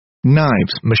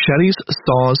Knives, machetes,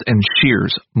 saws, and shears,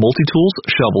 multi-tools,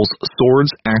 shovels, swords,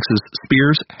 axes,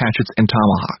 spears, hatchets, and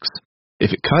tomahawks.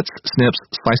 If it cuts, snips,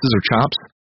 slices, or chops,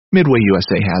 Midway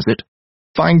USA has it.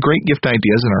 Find great gift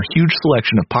ideas in our huge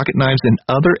selection of pocket knives and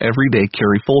other everyday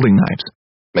carry folding knives.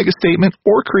 Make a statement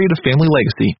or create a family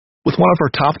legacy with one of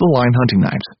our top-of-the-line hunting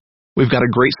knives. We've got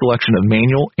a great selection of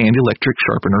manual and electric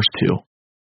sharpeners, too.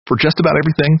 For just about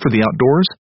everything for the outdoors,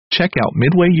 check out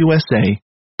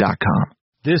MidwayUSA.com.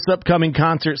 This upcoming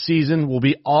concert season will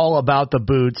be all about the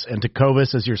boots, and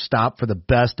Tecovas is your stop for the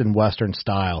best in Western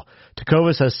style.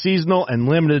 Tecovas has seasonal and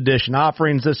limited edition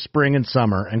offerings this spring and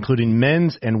summer, including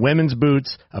men's and women's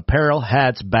boots, apparel,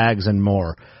 hats, bags, and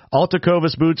more. All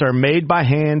Tecovas boots are made by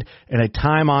hand in a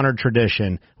time-honored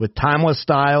tradition with timeless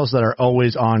styles that are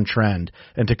always on trend.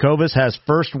 And Tecovas has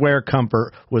first wear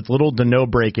comfort with little to no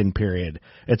break-in period.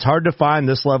 It's hard to find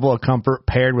this level of comfort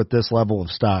paired with this level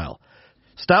of style.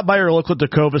 Stop by your local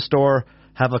Tecovas store,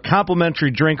 have a complimentary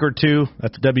drink or two,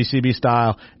 that's WCB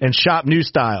style, and shop new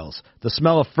styles. The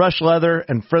smell of fresh leather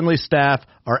and friendly staff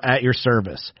are at your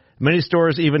service. Many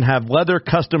stores even have leather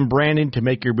custom branding to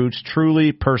make your boots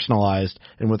truly personalized.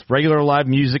 And with regular live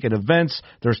music and events,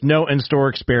 there's no in-store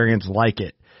experience like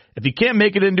it. If you can't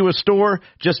make it into a store,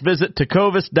 just visit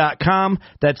Tecovas.com.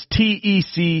 That's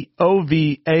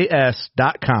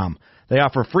TECOVAS.com. They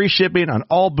offer free shipping on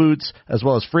all boots, as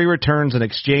well as free returns and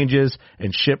exchanges,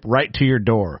 and ship right to your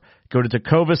door. Go to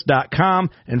Tecovas.com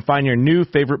and find your new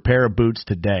favorite pair of boots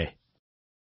today.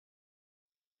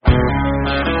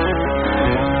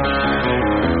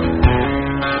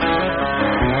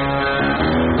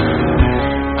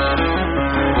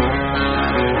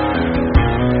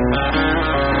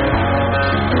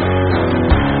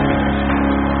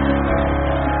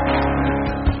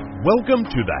 Welcome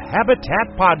to the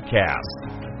Habitat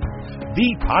Podcast,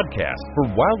 the podcast for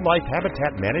wildlife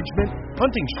habitat management,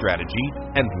 hunting strategy,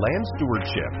 and land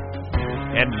stewardship.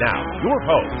 And now, your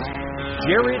host,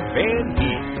 Jared Van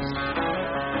Hees.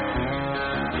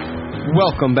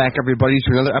 Welcome back, everybody,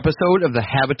 to another episode of the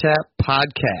Habitat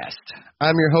Podcast.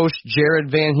 I'm your host, Jared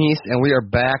Van Hees, and we are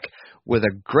back with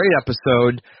a great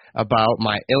episode about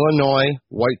my Illinois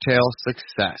whitetail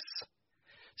success.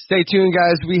 Stay tuned,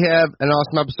 guys. We have an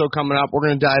awesome episode coming up. We're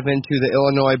going to dive into the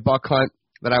Illinois buck hunt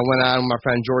that I went on with my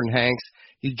friend Jordan Hanks.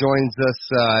 He joins us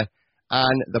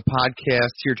on the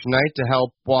podcast here tonight to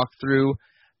help walk through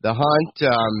the hunt.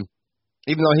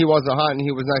 Even though he wasn't hunting,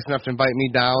 he was nice enough to invite me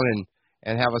down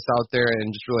and have us out there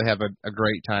and just really have a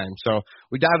great time. So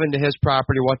we dive into his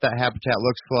property, what that habitat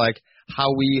looks like,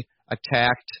 how we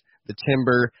attacked the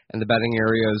timber and the bedding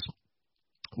areas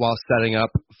while setting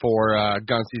up for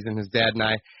gun season, his dad and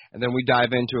I. And then we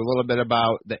dive into a little bit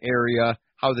about the area,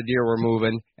 how the deer were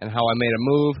moving, and how I made a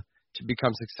move to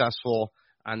become successful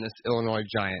on this Illinois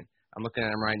giant. I'm looking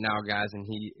at him right now, guys, and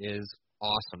he is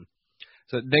awesome.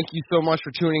 So thank you so much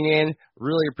for tuning in.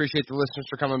 Really appreciate the listeners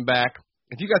for coming back.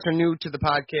 If you guys are new to the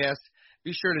podcast,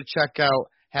 be sure to check out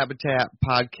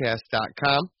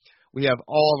HabitatPodcast.com. We have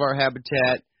all of our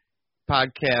Habitat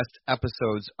podcast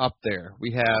episodes up there.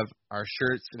 We have our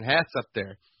shirts and hats up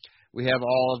there. We have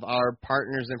all of our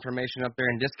partners' information up there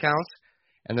and discounts.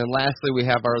 And then lastly, we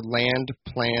have our land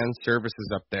plan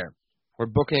services up there. We're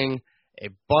booking a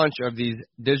bunch of these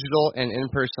digital and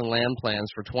in-person land plans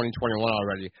for 2021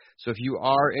 already. So if you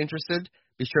are interested,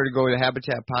 be sure to go to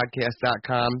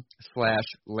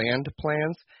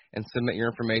habitatpodcast.com/landplans and submit your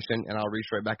information, and I'll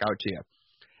reach right back out to you.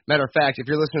 Matter of fact, if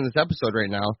you're listening to this episode right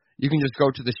now, you can just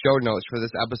go to the show notes for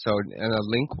this episode, and a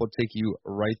link will take you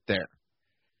right there.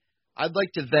 I'd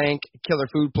like to thank Killer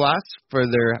Food Plots for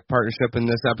their partnership in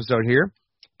this episode here.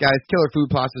 Guys, Killer Food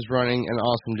Plots is running an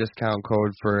awesome discount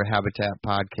code for Habitat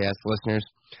Podcast listeners.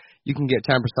 You can get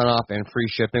 10% off and free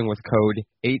shipping with code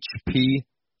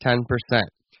HP10%.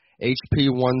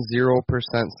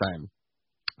 HP10%.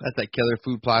 That's at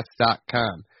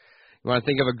killerfoodplots.com. You want to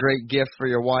think of a great gift for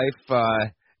your wife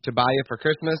to buy you for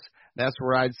Christmas? That's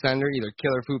where I'd send her, either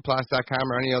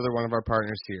killerfoodplots.com or any other one of our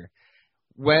partners here.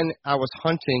 When I was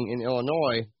hunting in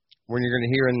Illinois, when you're going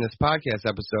to hear in this podcast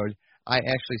episode, I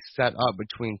actually set up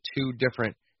between two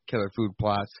different Killer Food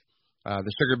Plots,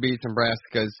 the Sugar Beets and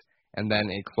Brassicas, and then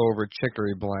a Clover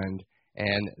Chicory blend,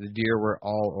 and the deer were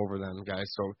all over them,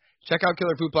 guys. So check out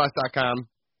killerfoodplots.com.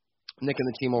 Nick and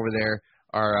the team over there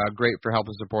are great for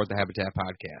helping support the Habitat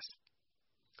Podcast.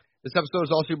 This episode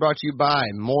is also brought to you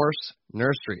by Morse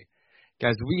Nursery.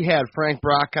 Guys, we had Frank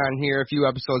Brock on here a few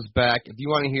episodes back. If you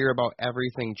want to hear about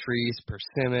everything trees,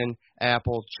 persimmon,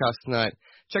 apple, chestnut,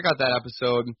 check out that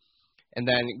episode. And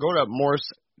then go to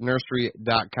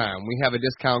morsenursery.com. We have a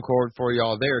discount code for you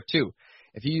all there, too.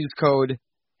 If you use code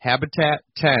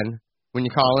HABITAT10, when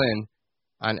you call in.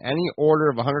 On any order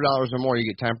of $100 or more,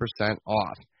 you get 10%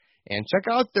 off. And check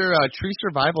out their tree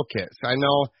survival kits. I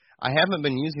know I haven't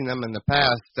been using them in the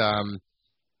past.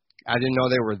 I didn't know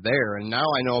they were there, and now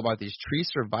I know about these tree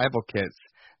survival kits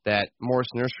that Morris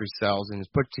Nursery sells and is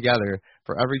put together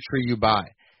for every tree you buy.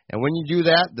 And when you do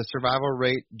that, the survival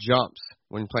rate jumps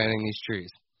when planting these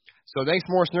trees. So thanks,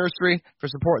 Morris Nursery, for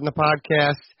supporting the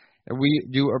podcast, and we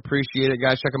do appreciate it.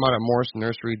 Guys, check them out at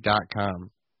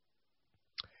morrisnursery.com.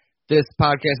 This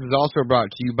podcast is also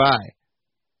brought to you by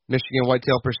Michigan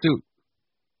Whitetail Pursuit,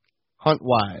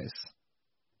 HuntWise,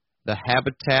 The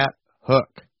Habitat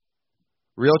Hook,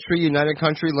 Realtree United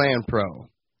Country Land Pro,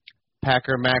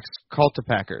 Packer Max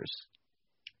Cultipackers,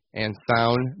 and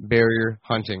Sound Barrier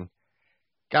Hunting.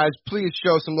 Guys, please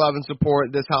show some love and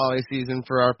support this holiday season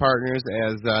for our partners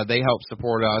as they help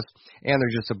support us, and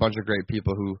they're just a bunch of great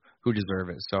people who deserve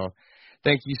it. So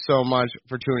thank you so much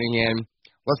for tuning in.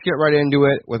 Let's get right into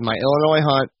it with my Illinois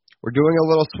hunt. We're doing a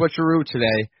little switcheroo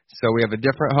today, so we have a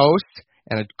different host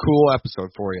and a cool episode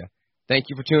for you. Thank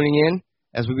you for tuning in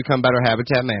as we become better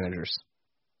habitat managers.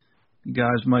 You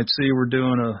guys might see we're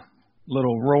doing a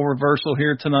little role reversal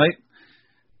here tonight.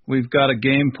 We've got a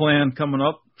game plan coming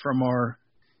up from our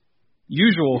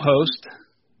usual host,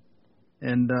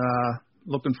 and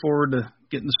looking forward to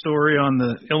getting the story on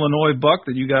the Illinois buck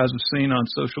that you guys have seen on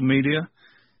social media.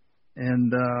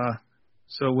 And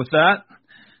so with that,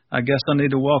 I guess I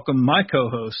need to welcome my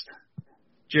co-host,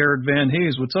 Jared Van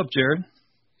Hees. What's up, Jared?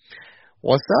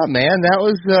 What's up, man? That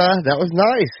was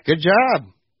nice. Good job.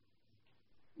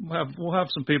 We'll have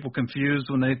some people confused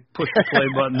when they push the play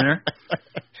button there.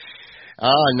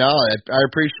 Oh no, I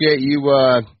appreciate you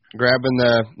grabbing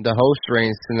the host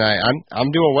reins tonight.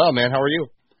 I'm doing well, man. How are you?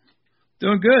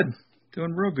 Doing good.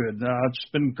 Doing real good. I've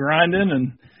just been grinding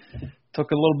and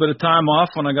took a little bit of time off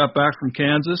when I got back from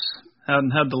Kansas.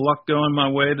 Hadn't had the luck going my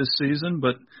way this season,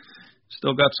 but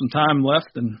still got some time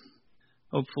left, and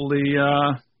hopefully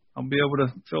I'll be able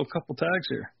to fill a couple tags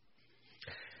here.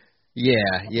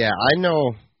 Yeah. I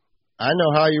know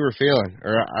how you were feeling,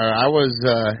 or I was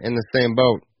in the same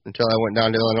boat until I went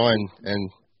down to Illinois and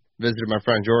visited my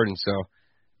friend Jordan. So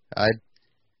I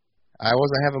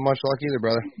wasn't having much luck either,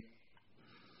 brother.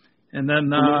 And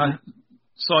then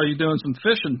saw you doing some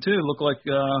fishing too. Looked like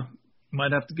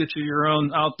might have to get you your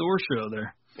own outdoor show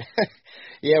there.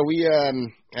 Yeah, we I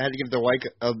had to give the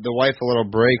wife a little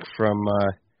break from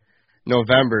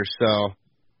November, so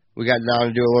we got down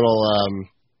to do a little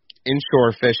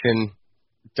inshore fishing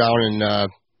down in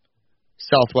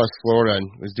southwest Florida, and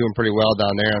was doing pretty well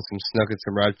down there on some snook and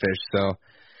some redfish. So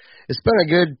it's been a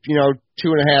good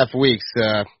 2.5 weeks.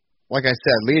 Like I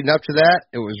said, leading up to that,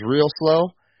 it was real slow,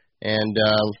 and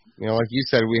like you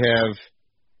said, we have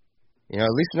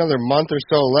at least another month or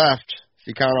so left if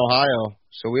you count Ohio.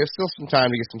 So we have still some time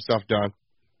to get some stuff done.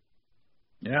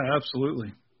 Yeah,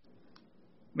 absolutely.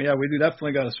 Yeah, we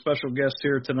definitely got a special guest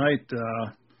here tonight.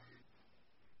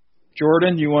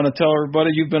 Jordan, you want to tell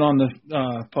everybody, you've been on the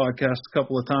podcast a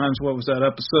couple of times. What was that,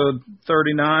 episode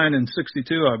 39 and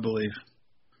 62, I believe?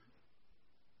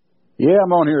 Yeah,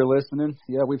 I'm on here listening.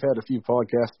 Yeah, we've had a few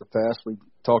podcasts in the past. We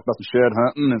talked about the shed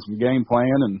hunting and some game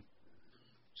plan and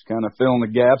just kind of filling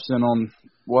the gaps in on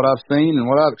what I've seen and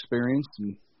what I've experienced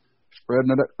and spreading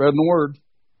the word.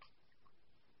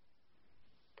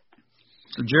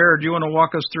 So, Jared, you want to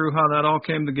walk us through how that all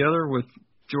came together with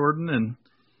Jordan and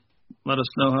let us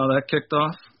know how that kicked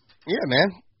off? Yeah,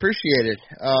 man. Appreciate it.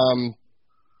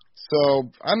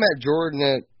 So I met Jordan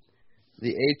at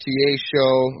the ATA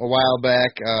show a while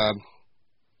back.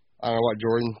 I don't know what,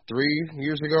 Jordan, 3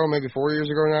 years ago, maybe 4 years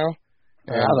ago now?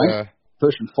 And, I think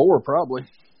pushing 4 probably.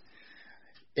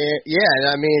 And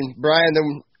I mean, Brian,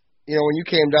 then, when you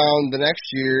came down the next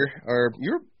year,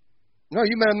 you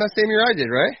met him that same year I did,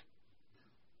 right?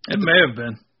 It may have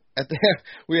been.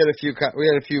 We had a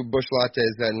few bush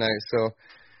lattes that night, so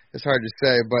it's hard to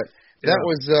say. But that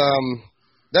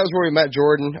was where we met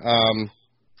Jordan.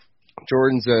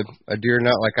 Jordan's a deer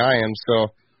nut like I am,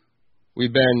 so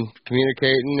we've been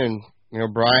communicating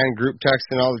and Brian group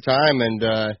texting all the time, and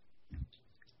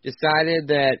decided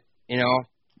that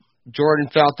Jordan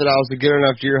felt that I was a good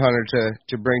enough deer hunter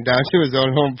to bring down to his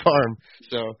own home farm.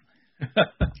 So.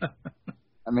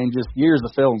 I mean, just years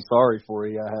of feeling sorry for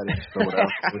you. I had to just throw it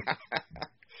out.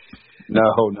 No.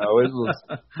 It was.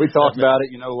 We talked about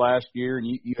it, last year, and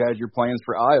you had your plans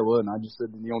for Iowa, and I just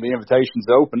said, the invitation's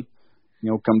open.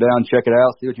 Come down, check it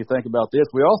out, see what you think about this.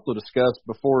 We also discussed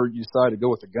before you decided to go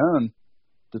with a gun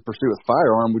to pursue a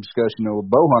firearm. We discussed, a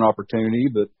bow hunt opportunity,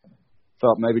 but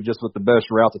thought maybe just what the best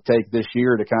route to take this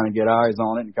year to kind of get eyes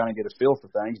on it and kind of get a feel for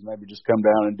things. Maybe just come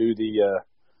down and do the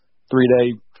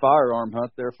 3-day firearm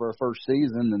hunt there for our first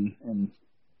season, and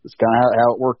it's kind of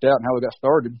how it worked out and how we got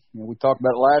started. We talked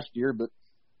about it last year, but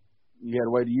you had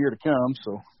to wait a year to come.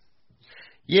 So,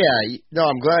 yeah, no,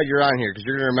 I'm glad you're on here because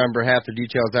you're gonna remember half the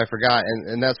details I forgot,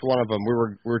 and that's one of them. We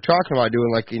were talking about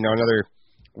doing another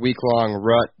week-long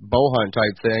rut bow hunt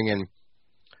type thing, and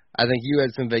I think you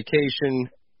had some vacation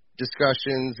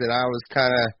discussions, and I was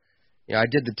kind of, I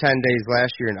did the 10 days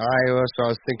last year in Iowa, so I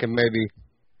was thinking maybe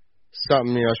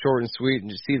something, short and sweet,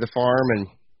 and just see the farm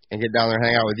and get down there and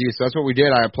hang out with you. So that's what we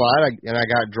did. I applied, and I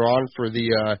got drawn for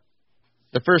the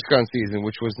first gun season,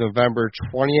 which was November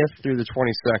 20th through the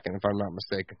 22nd, if I'm not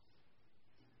mistaken.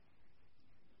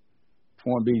 It's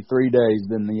going to be 3 days,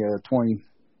 then the 20,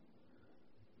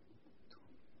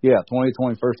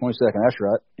 21st, 22nd. That's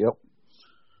right. Yep.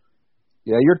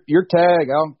 Yeah, your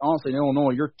tag, honestly, in Illinois,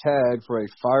 your tag for a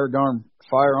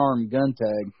firearm gun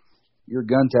tag, your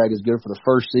gun tag is good for the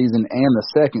first season and the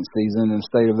second season in the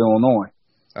state of Illinois.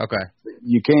 Okay.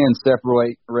 You can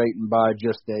separate and buy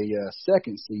just a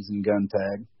second season gun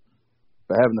tag.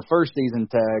 But having the first season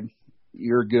tag,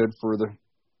 you're good for the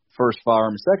first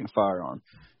firearm and second firearm.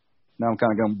 Now I'm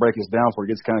kind of going to break this down for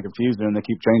you. It gets kind of confusing, and they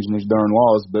keep changing these darn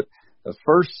laws. But the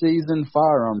first season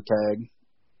firearm tag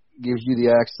gives you the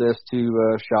access to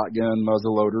shotgun,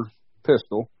 muzzleloader,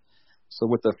 pistol. So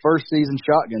with the first season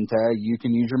shotgun tag, you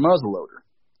can use your muzzleloader.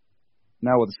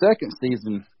 Now with the second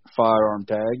season firearm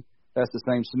tag, that's the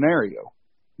same scenario.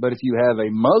 But if you have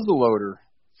a muzzleloader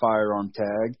firearm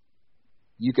tag,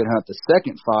 you can hunt the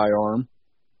second firearm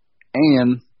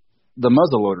and the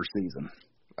muzzleloader season.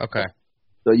 Okay.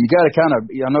 So you got to kind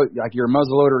of, I know, like you're a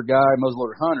muzzleloader guy,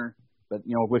 muzzleloader hunter, but,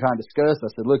 we kind of discussed,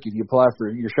 I said, look, if you apply for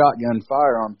your shotgun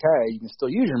firearm tag, you can still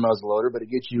use your muzzleloader, but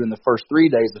it gets you in the first 3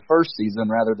 days of the first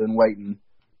season rather than waiting,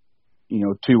 2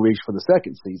 weeks for the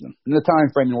second season. And the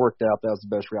time frame worked out, that was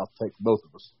the best route to take for both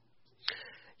of us.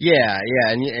 Yeah,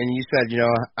 and you said,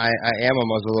 I am a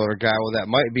muzzleloader guy. Well, that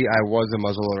might be I was a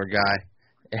muzzleloader guy,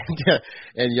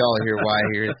 and y'all hear why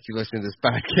here if you listen to this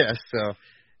podcast. So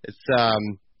it's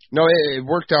no, it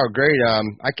worked out great. I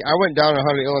went down and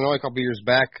hunted Illinois a couple of years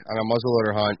back on a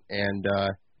muzzleloader hunt, and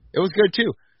it was good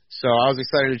too. So I was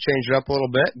excited to change it up a little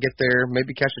bit, get there,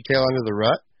 maybe catch the tail end of the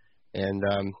rut, and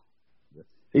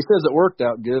he says it worked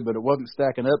out good, but it wasn't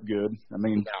stacking up good. I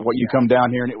mean, you come down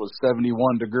here and it was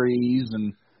 71 degrees,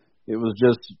 and it was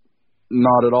just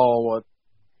not at all what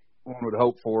one would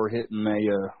hope for hitting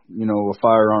a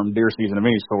firearm deer season of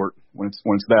any sort when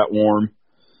it's that warm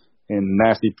and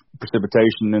nasty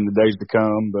precipitation in the days to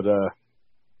come. But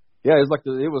it was like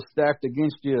it was stacked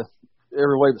against you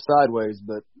every way but sideways,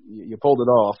 but you pulled it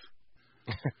off.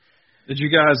 Did you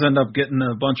guys end up getting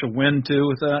a bunch of wind too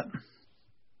with that?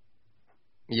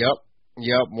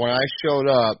 Yep. When I showed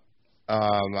up,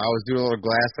 I was doing a little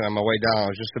glassing on my way down.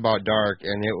 It was just about dark,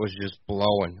 and it was just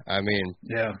blowing. I mean,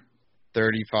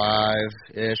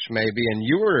 35-ish maybe. And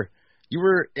you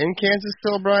were in Kansas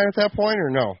still, Brian, at that point, or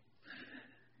no?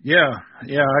 Yeah.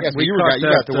 You got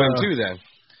the wind too then.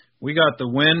 We got the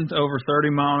wind, over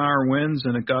 30-mile-an-hour winds,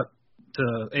 and it got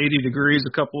to 80 degrees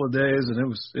a couple of days, and it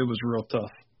was real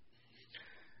tough.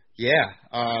 Yeah,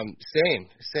 same,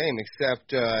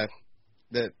 except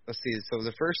let's see. So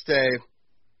the first day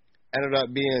ended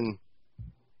up being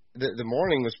the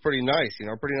morning was pretty nice,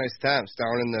 pretty nice temps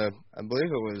down in the, I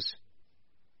believe it was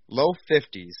low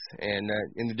 50s, and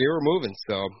the deer were moving.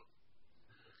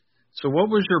 So what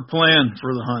was your plan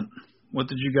for the hunt? What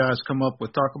did you guys come up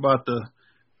with? Talk about the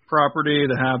property,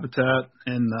 the habitat,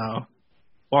 and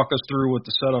walk us through what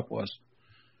the setup was.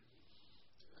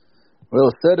 Well,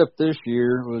 the setup this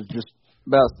year was just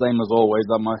about the same as always.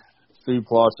 My food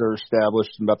plots are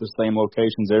established in about the same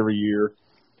locations every year.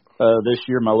 This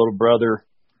year, my little brother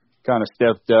kind of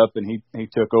stepped up, and he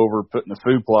took over putting the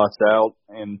food plots out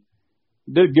and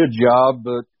did a good job.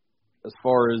 But as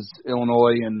far as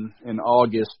Illinois in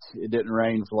August, it didn't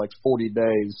rain for like 40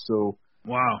 days. So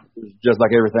wow, it was just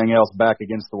like everything else, back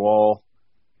against the wall.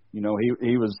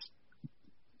 He was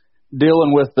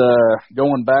dealing with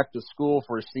going back to school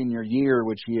for his senior year,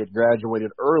 which he had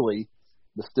graduated early,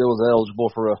 but still was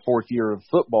eligible for a fourth year of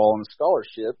football and a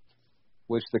scholarship,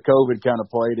 which the COVID kind of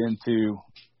played into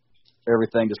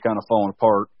everything just kind of falling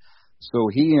apart. So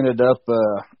he ended up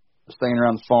staying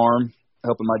around the farm,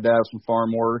 helping my dad with some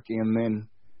farm work, and then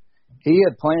he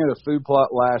had planted a food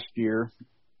plot last year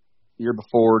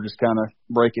before, just kind of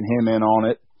breaking him in on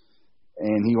it.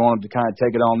 And he wanted to kind of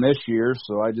take it on this year,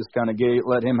 so I just kind of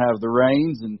let him have the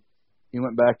reins, and he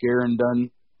went back there and done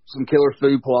some killer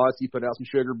food plots. He put out some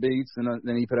sugar beets, and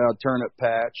then he put out a turnip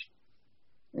patch.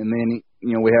 And then,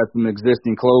 we had some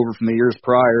existing clover from the years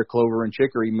prior, clover and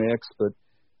chicory mix.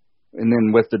 And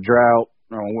then with the drought,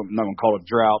 I'm not going to call it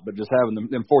drought, but just having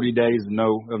them 40 days of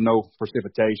no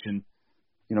precipitation.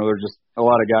 You know, there's just a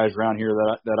lot of guys around here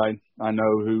that I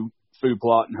know who food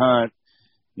plot and hunt.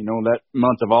 You know, that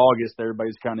month of August,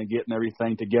 everybody's kind of getting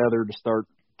everything together to start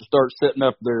setting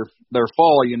up their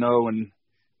fall. You know, and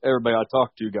everybody I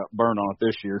talked to got burned on it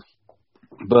this year.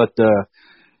 But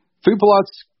food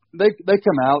plots, they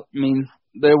come out. I mean,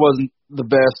 they wasn't the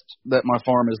best that my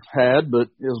farm has had, but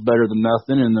it was better than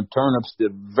nothing. And the turnips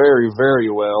did very, very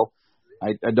well.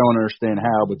 I don't understand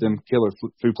how, but them killer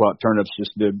food plot turnips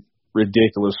just did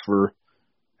ridiculous for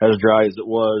as dry as it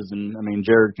was. And I mean,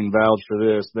 Jared can vouch for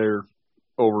this. They're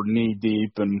over knee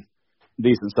deep and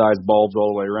decent sized bulbs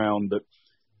all the way around. But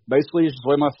basically, it's just the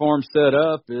way my farm's set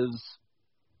up is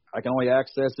I can only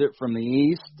access it from the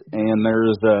east, and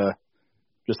there's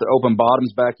just the open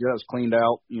bottoms back here that was cleaned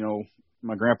out. You know,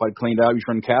 my grandpa had cleaned out. He's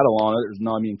running cattle on it. There's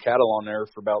not any cattle on there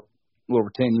for about a little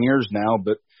over 10 years now,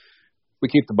 but we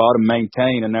keep the bottom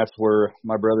maintained, and that's where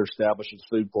my brother establishes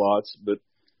food plots. But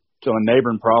to a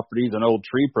neighboring property, an old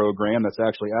tree program that's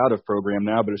actually out of program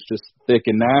now, but it's just thick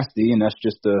and nasty, and that's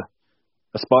just a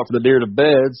spot for the deer to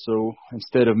bed. So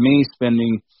instead of me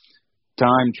spending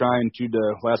time trying to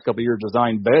the last couple of years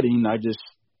design bedding, I just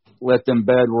let them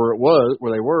bed where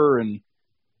they were, and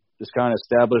just kind of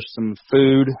establish some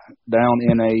food down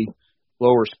in a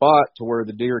lower spot to where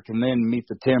the deer can then meet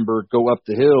the timber, go up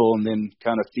the hill, and then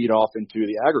kind of feed off into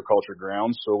the agriculture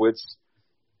ground. So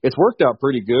it's worked out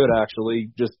pretty good, actually,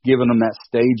 just giving them that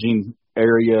staging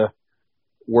area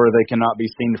where they cannot be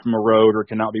seen from a road or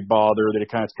cannot be bothered. That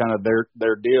it's kind of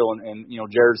their deal. And you know,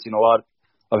 Jared's seen a lot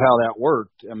of how that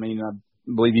worked. I mean, I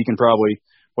believe you can probably,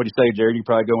 what do you say, Jared? You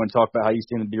probably go and talk about how you've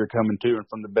seen the deer coming to and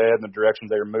from the bed and the directions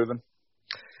they were moving.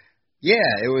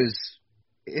 Yeah,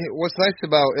 what's nice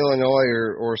about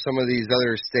Illinois or some of these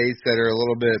other states that are a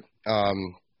little bit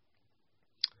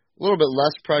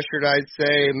less pressured, I'd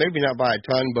say, maybe not by a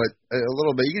ton, but a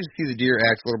little bit. You can see the deer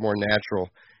act a little more natural.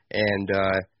 And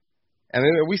I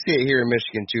mean, we see it here in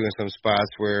Michigan too in some spots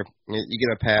where you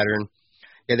get a pattern.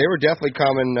 Yeah, they were definitely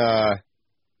coming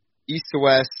east to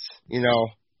west, you know,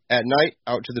 at night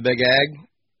out to the big ag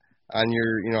on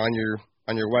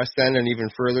your west end and even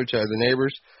further to the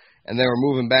neighbors. And they were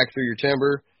moving back through your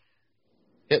timber,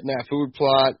 hitting that food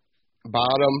plot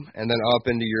bottom, and then up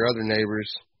into your other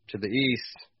neighbors to the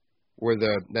east where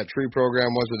that tree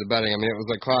program was with the bedding. I mean, it was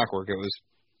like clockwork. It was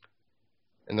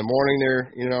in the morning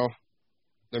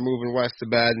they're moving west to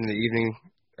bed, in the evening,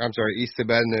 east to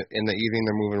bed, in the evening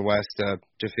they're moving west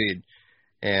to feed.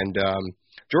 And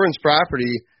Jordan's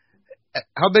property,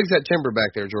 how big's that timber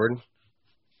back there, Jordan?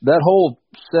 That whole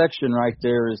section right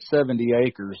there is 70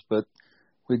 acres, but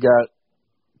we got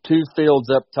 2 fields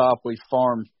up top. We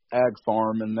ag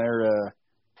farm, and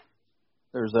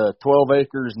there's 12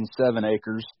 acres and 7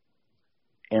 acres.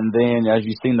 And then, as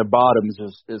you've seen, the bottoms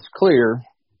is clear,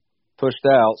 pushed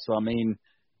out. So, I mean,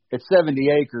 it's 70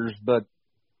 acres, but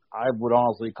I would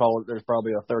honestly call it there's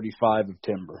probably a 35 of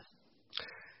timber.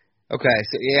 Okay,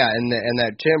 so yeah, and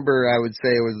that timber, I would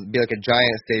say, would be like a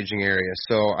giant staging area.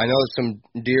 So I know some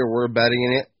deer were bedding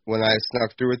in it when I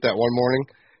snuck through it that one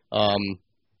morning.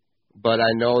 But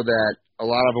I know that a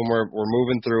lot of them were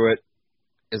moving through it.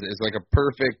 It's like a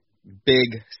perfect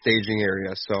big staging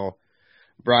area. So,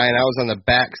 Brian, I was on the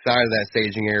back side of that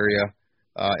staging area,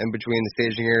 in between the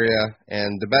staging area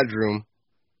and the bedroom,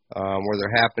 where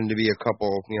there happened to be a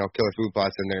couple, killer food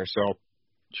plots in there. So,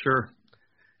 sure,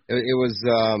 it was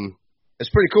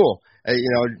it's pretty cool.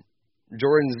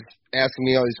 Jordan's asking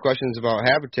me all these questions about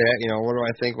habitat. What do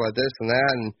I think about this and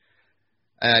that, and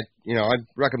I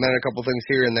recommended a couple things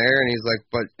here and there, and he's like,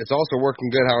 but it's also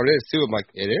working good how it is too. I'm like,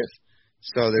 it is.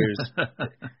 So there's,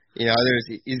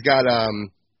 he's got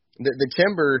the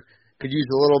timber could use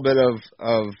a little bit of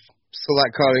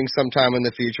select cutting sometime in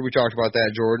the future. We talked about that,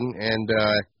 Jordan, and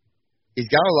he's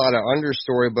got a lot of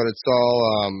understory, but it's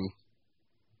all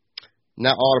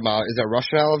not autumn olive. Is that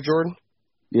Russian olive, Jordan?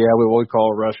 Yeah, we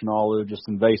call it Russian olive, just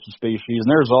invasive species,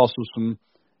 and there's also some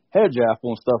hedge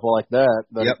apple and stuff like that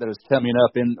that is coming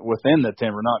up within the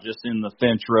timber, not just in the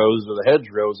fence rows or the hedge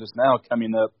rows. It's now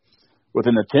coming up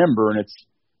within the timber, and it's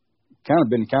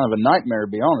been a nightmare,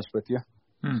 to be honest with you.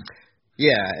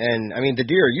 Yeah, and I mean the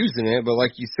deer are using it, but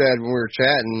like you said when we were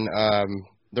chatting,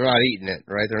 they're not eating it,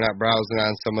 right? They're not browsing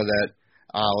on some of that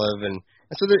olive, and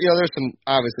so there's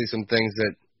obviously some things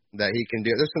that he can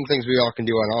do. There's some things we all can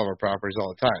do on all of our properties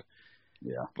all the time.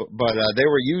 Yeah, but they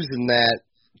were using that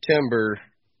timber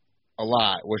a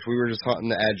lot, which we were just hunting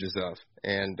the edges of,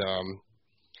 and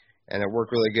it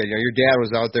worked really good. Your dad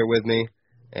was out there with me,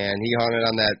 and he hunted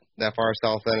on that far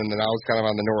south end, and then I was kind of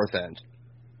on the north end.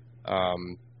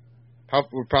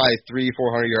 we're probably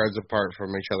 300-400 yards apart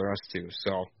from each other, us two.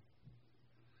 So I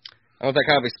don't know if that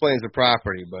kind of explains the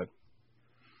property, but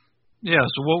yeah.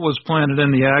 So what was planted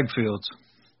in the ag fields?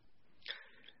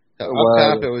 Up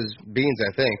top it was beans,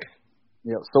 I think.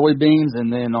 Yeah, soybeans,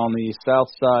 and then on the south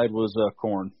side was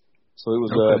corn. So it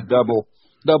was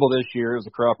double this year. It was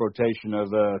a crop rotation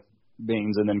of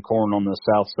beans and then corn on the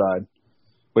south side.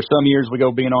 Which some years we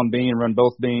go bean on bean and run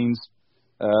both beans.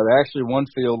 Actually, one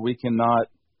field we cannot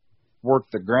work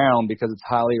the ground because it's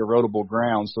highly erodible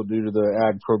ground. So due to the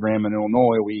ag program in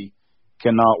Illinois, we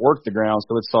cannot work the ground.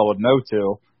 So it's solid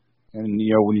no-till. And,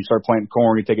 you know, when you start planting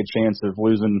corn, you take a chance of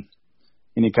losing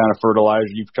any kind of fertilizer.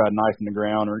 You've tried knifing the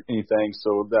ground or anything.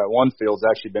 So that one field's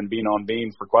actually been bean on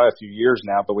bean for quite a few years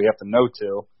now, but we have to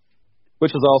no-till,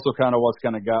 which is also kind of what's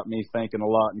kind of got me thinking a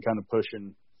lot and kind of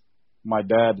pushing my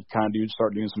dad to kind of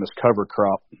start doing some of this cover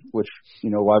crop, which, you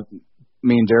know,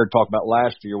 me and Jared talked about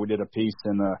last year. We did a piece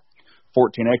in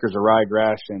 14 acres of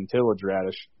ryegrass and tillage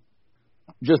radish.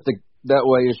 That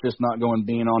way it's just not going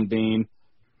bean on bean.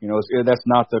 You know, that's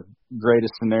not the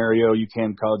greatest scenario. You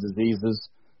can cause diseases.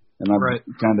 And I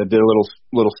kind of did a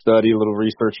little study, a little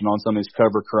researching on some of these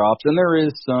cover crops. And there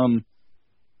is some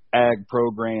ag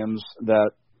programs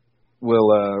that will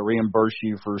reimburse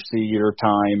you for seed or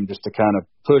time just to kind of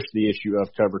push the issue of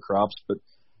cover crops. But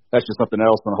that's just something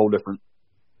else on a whole different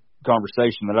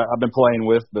conversation that I've been playing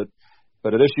with. But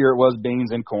this year it was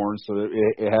beans and corn, so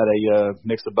it had a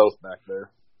mix of both back there.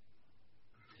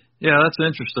 Yeah, that's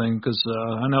interesting because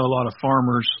I know a lot of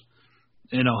farmers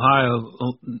in Ohio,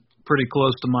 pretty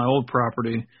close to my old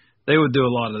property, they would do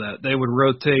a lot of that. They would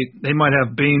rotate. They might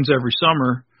have beans every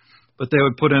summer, but they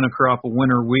would put in a crop of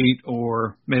winter wheat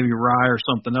or maybe rye or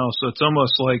something else. So it's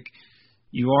almost like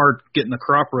you are getting the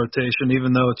crop rotation,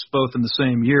 even though it's both in the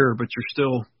same year, but you're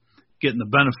still getting the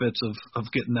benefits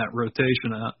of getting that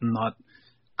rotation out and not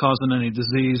causing any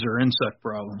disease or insect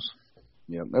problems.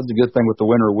 Yeah, that's a good thing with the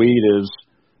winter wheat is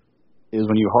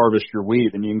when you harvest your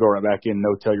wheat, and you can go right back in and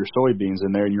no-till your soybeans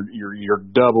in there, and you're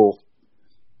double.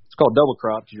 It's called double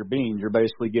crop to your beans. You're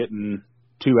basically getting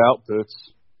two outputs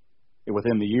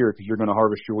within the year because you're going to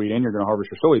harvest your wheat and you're going to harvest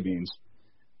your soybeans.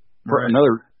 Right.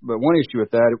 But one issue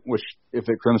with that, which if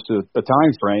it comes to the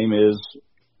time frame, is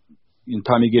in the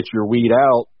time you get your wheat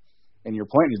out and you're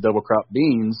planting these double crop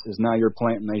beans, is now you're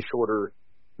planting a shorter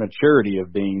maturity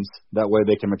of beans. That way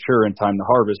they can mature in time to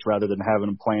harvest rather than having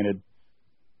them planted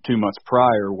 2 months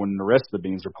prior when the rest of the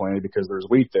beans are planted because there's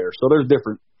wheat there. So there's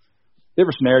different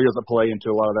scenarios that play into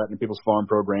a lot of that in people's farm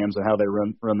programs and how they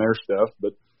run their stuff.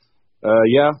 But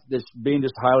it's being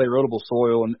just highly erodible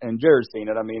soil, and Jared's seen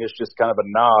it. I mean, it's just kind of a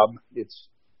knob.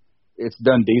 It's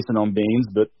done decent on beans,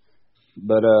 but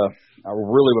I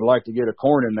really would like to get a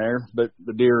corn in there. But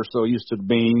the deer are so used to the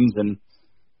beans,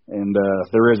 and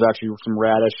there is actually some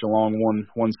radish along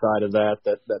one side of that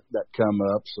come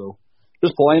up. So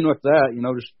just playing with that, you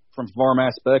know, just from farm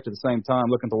aspect at the same time,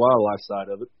 looking at the wildlife side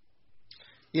of it.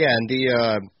 Yeah, and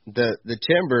the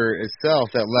timber itself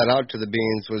that led out to the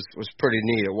beans was pretty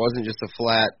neat. It wasn't just a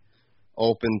flat,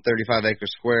 open 35-acre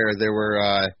square. There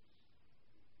were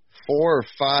 4 or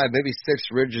 5, maybe 6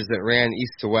 ridges that ran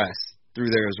east to west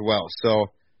through there as well. So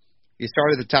you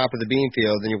start at the top of the bean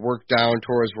field, and you work down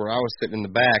towards where I was sitting in the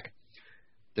back.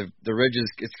 The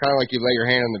ridges, it's kind of like you lay your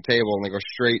hand on the table and they go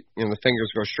straight, you know, the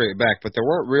fingers go straight back, but they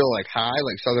weren't real like high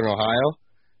like Southern Ohio.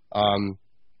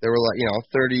 They were like, you know,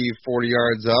 30, 40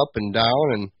 yards up and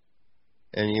down,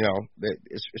 and you know,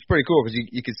 it's pretty cool because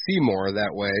you could see more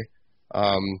that way.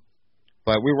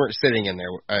 But we weren't sitting in there.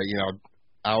 You know,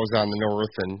 I was on the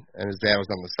north and his dad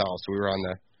was on the south, so we were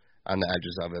on the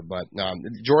edges of it. But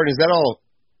Jordan, is that all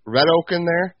red oak in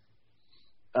there?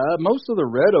 Most of the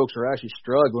red oaks are actually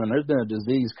struggling. There's been a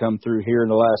disease come through here in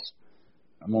the last,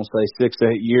 I'm going to say 6 to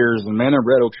 8 years, and man, the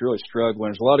red oaks are really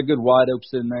struggling. There's a lot of good white oaks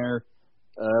in there.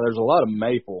 There's a lot of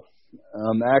maple.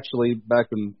 Actually,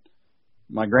 back when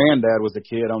my granddad was a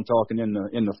kid, I'm talking in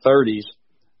the 30s,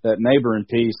 that neighboring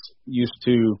piece used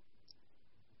to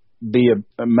be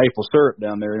a maple syrup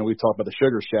down there, and we talk about the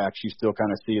sugar shacks. You still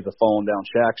kind of see the falling down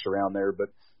shacks around there, but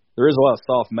there is a lot of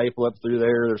soft maple up through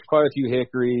there. There's quite a few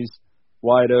hickories,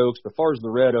 white oaks. As far as the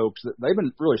red oaks, they've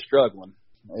been really struggling.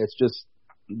 It's just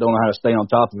don't know how to stay on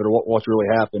top of it or what's really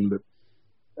happened. But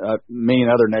me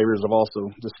and other neighbors have also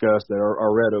discussed that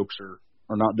our red oaks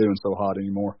are not doing so hot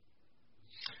anymore.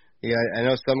 Yeah, I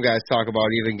know some guys talk about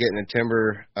even getting a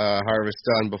timber harvest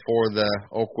done before the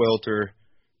oak wilt or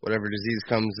whatever disease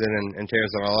comes in and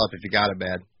tears it all up if you got it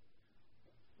bad.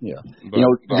 Yeah,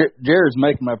 Jared's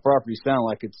making my property sound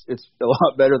like it's a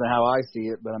lot better than how I see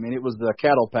it. But I mean, it was the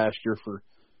cattle pasture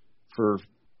for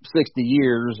 60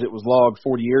 years. It was logged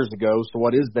 40 years ago, so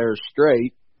what is there is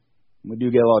straight. We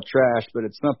do get a lot of trash, but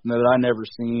it's something that I never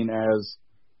seen as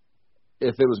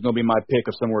if it was going to be my pick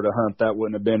of somewhere to hunt, that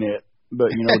wouldn't have been it. But,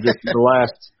 just the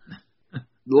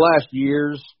last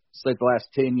years, say the last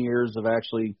 10 years of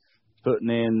actually putting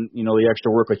in, the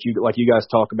extra work like you guys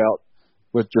talk about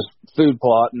with just food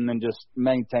plotting and just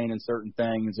maintaining certain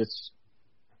things.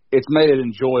 It's made it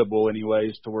enjoyable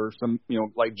anyways to where some,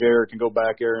 like Jared can go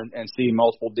back there and see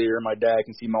multiple deer. My dad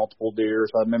can see multiple deer.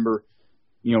 So I remember,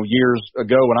 years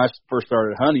ago when I first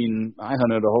started hunting, I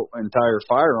hunted a whole entire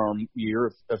firearm year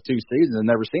of 2 seasons and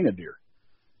never seen a deer.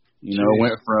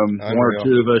 Went from Unreal. 1 or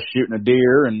 2 of us shooting a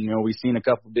deer and, we seen a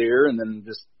couple deer and then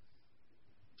just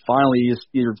finally you just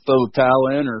either throw the towel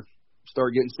in or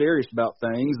start getting serious about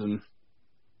things. And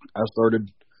I started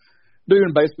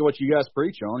doing basically what you guys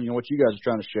preach on, what you guys are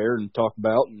trying to share and talk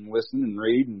about and listen and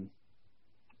read. And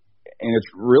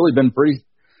it's really been pretty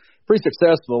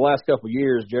successful the last couple of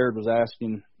years. Jared was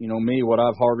asking, me what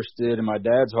I've harvested and my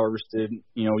dad's harvested,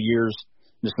 years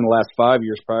just in the last 5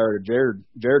 years prior to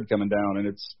Jared coming down. And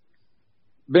it's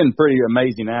been pretty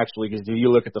amazing actually, because if you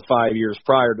look at the 5 years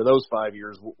prior to those 5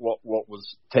 years, what was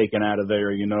taken out of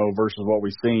there, versus what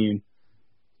we've seen.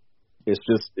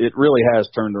 It really has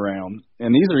turned around.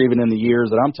 And these are even in the years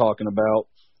that I'm talking about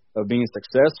of being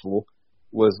successful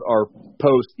was our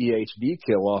post EHD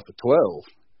kill off of 12.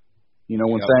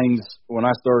 When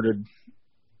I started,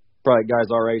 probably guys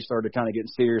our age started kind of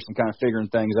getting serious and kind of figuring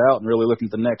things out and really looking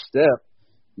at the next step,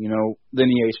 then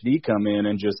EHD come in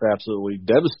and just absolutely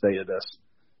devastated us.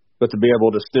 But to be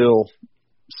able to still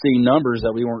see numbers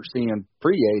that we weren't seeing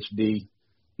pre-EHD,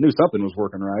 knew something was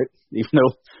working right. Even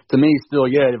though to me still,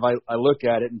 if I look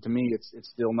at it, and to me it's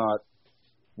still not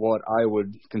what I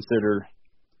would consider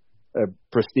a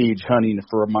prestige hunting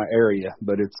for my area,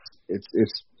 but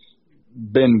it's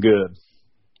been good.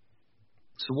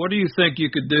 So what do you think you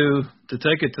could do to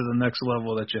take it to the next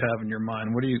level that you have in your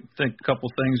mind? What do you think, a couple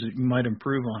things that you might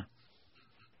improve on?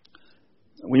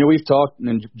 We've talked,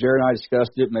 and Jared and I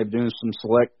discussed it, maybe doing some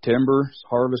select timber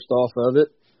harvest off of it.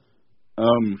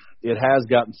 It has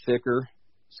gotten thicker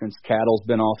since cattle's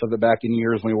been off of it. Back in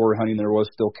years when we were hunting, there was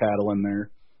still cattle in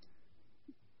there.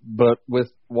 But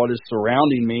with what is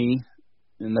surrounding me,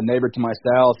 and the neighbor to my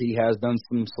south, he has done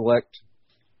some select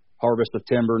harvest of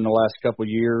timber in the last couple of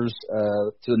years.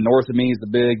 To the north of me is the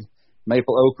big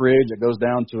Maple Oak Ridge that goes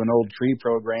down to an old tree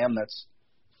program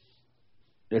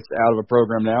it's out of a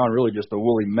program now and really just a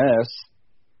woolly mess.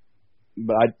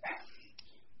 But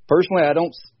personally,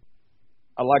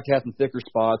 I like to have some thicker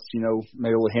spots,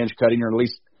 maybe a little hinge cutting, or at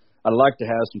least I'd like to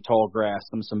have some tall grass,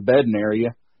 some bedding area.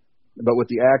 But with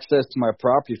the access to my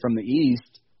property from the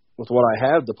east, with what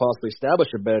I have to possibly establish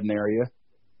a bedding area,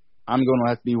 I'm going to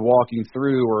have to be walking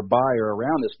through or by or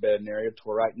around this bedding area to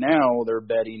where right now they're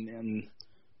bedding in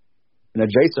an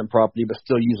adjacent property but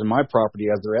still using my property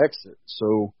as their exit.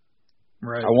 So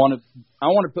right. I want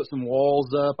to put some walls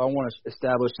up. I want to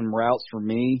establish some routes for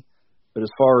me. But as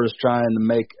far as trying to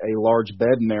make a large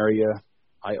bedding area,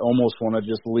 I almost want to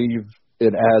just leave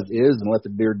it as is and let the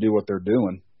deer do what they're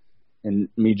doing and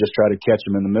me just try to catch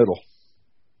them in the middle.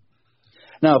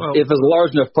 Now, if it's a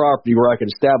large enough property where I could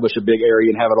establish a big area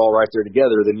and have it all right there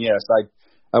together, then yes,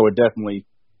 I would definitely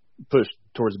push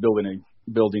towards building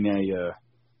a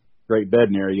great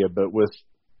bedding area. But with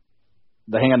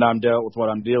the hand I'm dealt with what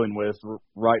I'm dealing with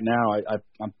right now, I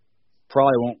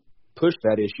probably won't push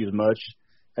that issue as much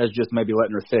as just maybe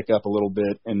letting her thick up a little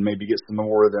bit and maybe get some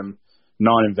more of them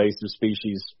non-invasive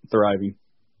species thriving.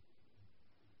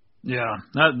 Yeah,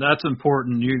 that's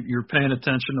important. You're paying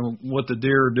attention to what the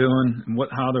deer are doing and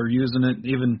how they're using it,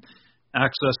 even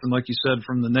accessing, like you said,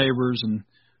 from the neighbors and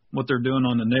what they're doing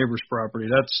on the neighbor's property.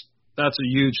 That's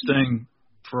a huge thing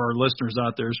for our listeners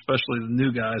out there, especially the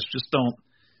new guys. Just don't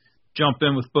jump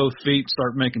in with both feet and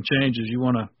start making changes. You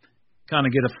want to kind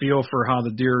of get a feel for how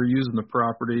the deer are using the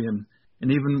property and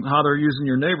even how they're using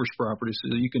your neighbor's property so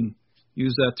that you can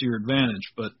use that to your advantage.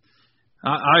 But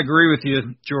I agree with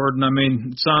you, Jordan. I mean,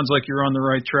 it sounds like you're on the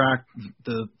right track.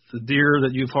 The deer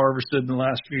that you've harvested in the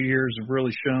last few years have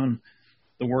really shown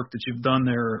the work that you've done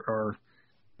there are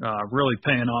really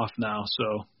paying off now.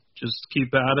 So just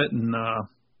keep at it and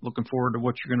looking forward to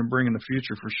what you're going to bring in the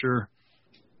future for sure.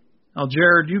 Now,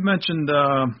 Jared, you mentioned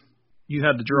you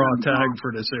had to draw a tag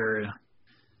for this area.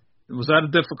 Was that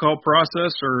a difficult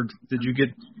process, or did you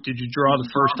draw the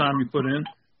first time you put in?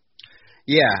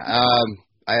 Yeah,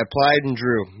 I applied and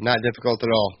drew. Not difficult at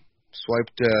all.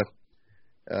 Swiped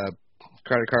a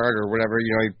credit card or whatever,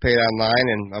 you paid online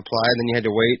and applied. Then you had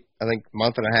to wait, I think, a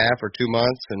month and a half or 2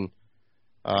 months, and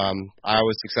I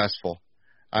was successful.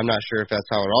 I'm not sure if that's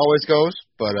how it always goes,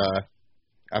 but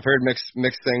I've heard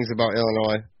mixed things about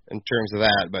Illinois in terms of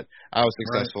that. But I was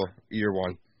successful year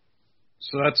one.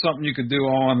 So that's something you could do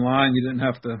all online. You didn't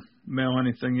have to mail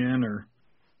anything in or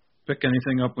pick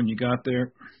anything up when you got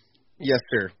there. Yes,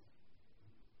 sir.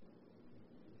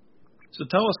 So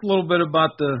tell us a little bit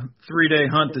about the 3-day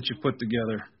hunt that you put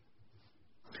together.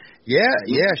 Yeah,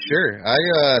 sure.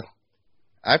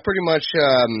 I pretty much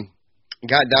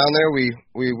got down there. We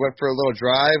went for a little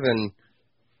drive, and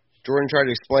Jordan tried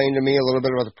to explain to me a little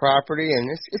bit about the property,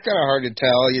 and it's kind of hard to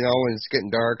tell, when it's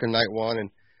getting dark on night one,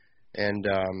 and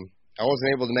I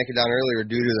wasn't able to make it down earlier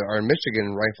due to our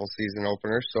Michigan rifle season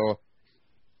opener, so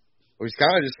we was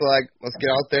kind of just like, let's get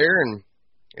out there,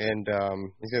 and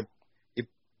he said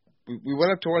we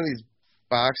went up to one of these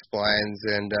box blinds,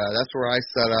 and that's where I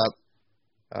set up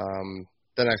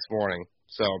the next morning.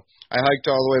 So I hiked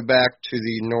all the way back to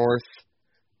the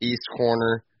northeast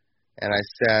corner, and I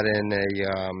sat in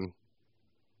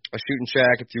a shooting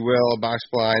shack, if you will, a box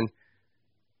blind,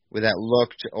 with that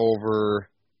looked over,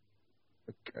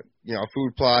 a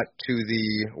food plot to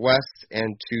the west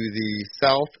and to the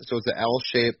south. So it's an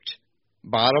L-shaped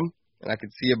bottom, and I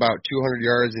could see about 200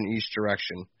 yards in each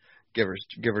direction, give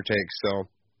or take. So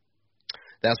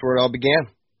that's where it all began.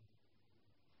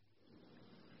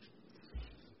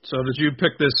 So did you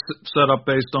pick this setup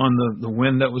based on the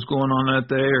wind that was going on that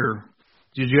day, or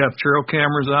did you have trail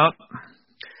cameras out?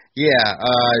 Yeah,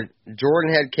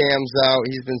 Jordan had cams out.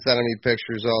 He's been sending me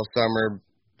pictures all summer,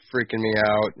 freaking me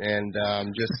out, and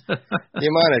just the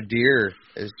amount of deer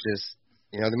is just,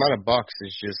 the amount of bucks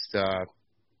is just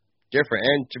different.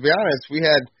 And to be honest, we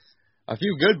had a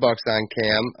few good bucks on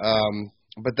cam,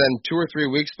 but then 2 or 3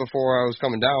 weeks before I was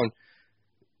coming down,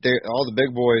 all the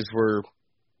big boys were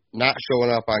not showing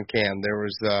up on cam. There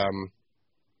was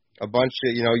a bunch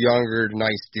of, younger,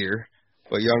 nice deer,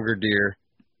 but younger deer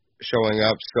showing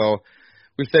up. So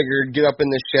we figured get up in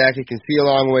this shack. You can see a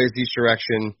long ways each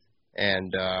direction,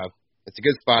 and it's a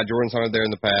good spot. Jordan's hunted there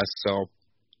in the past, so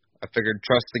I figured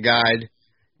trust the guide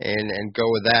and go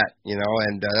with that,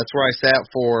 and that's where I sat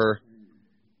for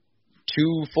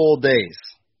 2 full days.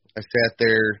 I sat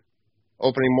there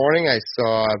opening morning. I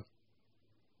saw,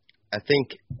 I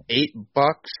think, 8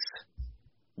 bucks.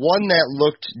 One that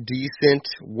looked decent,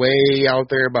 way out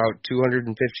there, about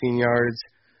 215 yards,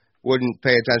 wouldn't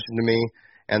pay attention to me,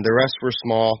 and the rest were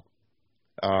small,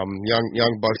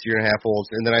 young bucks, 1.5 years olds,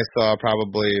 and then I saw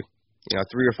probably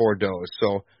 3 or 4 does.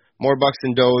 So more bucks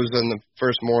than does than the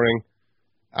first morning.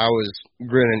 I was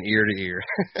grinning ear to ear.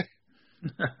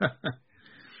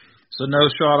 So no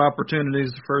shot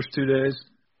opportunities the first 2 days?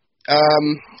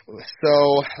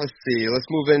 So let's see. Let's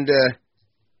move into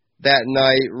that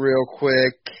night real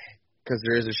quick, because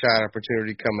there is a shot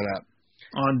opportunity coming up.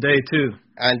 On day 2?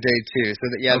 On day 2. So,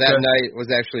 Okay. That night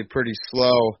was actually pretty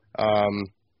slow.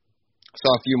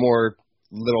 Saw a few more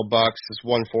little bucks. This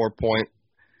 1 4-point,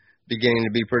 beginning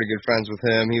to be pretty good friends with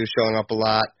him. He was showing up a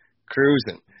lot,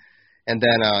 cruising. And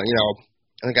then, I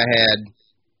think I had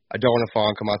a Dona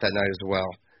fawn come out that night as well.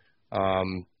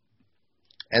 And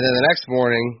then the next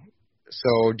morning,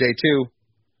 so day 2,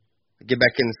 I get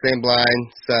back in the same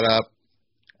blind, set up,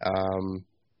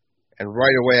 and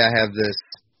right away I have this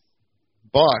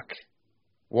buck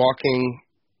walking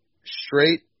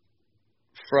straight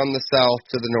from the south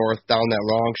to the north down that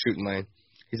long shooting lane.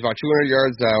 He's about 200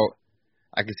 yards out.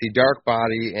 I can see dark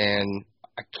body, and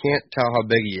I can't tell how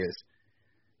big he is.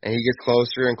 And he gets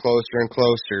closer and closer and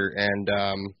closer, and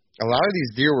a lot of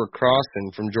these deer were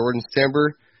crossing from Jordan's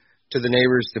timber to the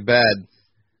neighbors to bed,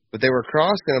 but they were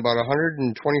crossing about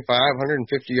 125,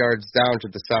 150 yards down to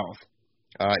the south.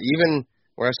 Even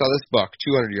where I saw this buck,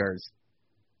 200 yards.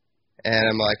 And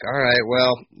I'm like, all right,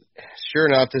 well, sure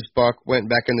enough, this buck went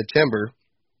back in the timber.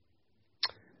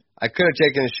 I could have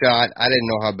taken a shot. I didn't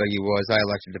know how big he was. I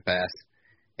elected to pass.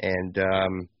 And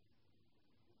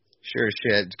sure as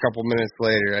shit, a couple minutes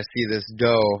later, I see this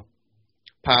doe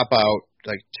pop out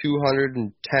like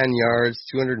 210 yards,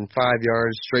 205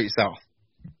 yards straight south.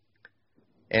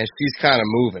 And she's kind of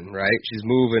moving, right? She's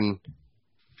moving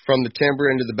from the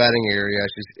timber into the bedding area.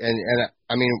 And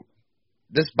I mean,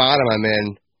 this bottom I'm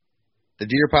in, the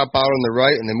deer pop out on the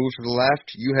right and they move to the left.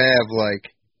 You have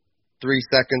like 3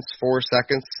 seconds, 4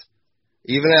 seconds,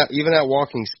 even at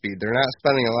walking speed. They're not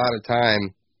spending a lot of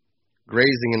time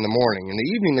grazing in the morning. In the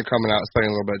evening, they're coming out and spending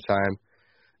a little bit of time.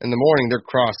 In the morning, they're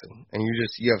crossing, and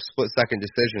you have split-second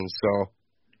decisions. So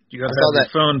you got to have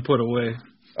your phone put away.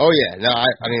 Oh yeah, no,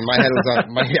 I mean my head was on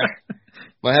my head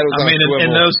was on. I mean, in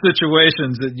those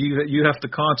situations that you have to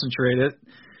concentrate it.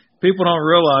 People don't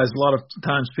realize a lot of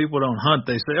times people don't hunt.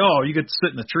 They say, "Oh, you get to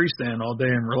sit in the tree stand all day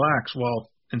and relax."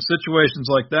 Well, in situations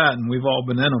like that, and we've all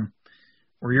been in them,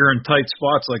 where you're in tight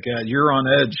spots like that, you're on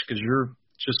edge because you're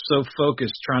just so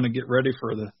focused trying to get ready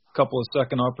for the couple of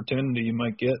second opportunity you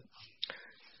might get.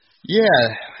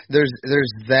 Yeah, there's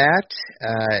that,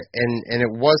 and it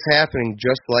was happening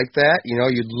just like that. You know,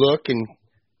 you'd look and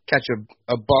catch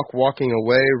a buck walking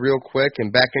away real quick,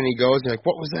 and back in he goes, and you're like,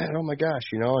 what was that? Oh my gosh,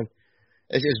 you know, and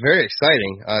it's very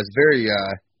exciting. It's very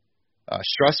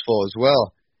stressful as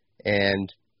well, and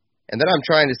then I'm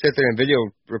trying to sit there and video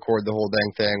record the whole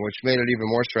dang thing, which made it even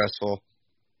more stressful.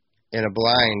 In a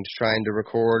blind, trying to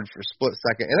record for a split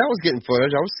second, and I was getting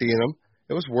footage. I was seeing them.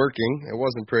 It was working. It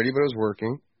wasn't pretty, but it was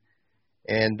working.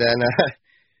 And then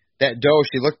that doe,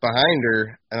 she looked behind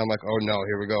her, and I'm like, oh no,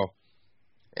 here we go.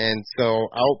 And so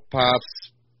out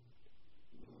pops,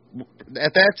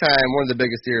 at that time, one of the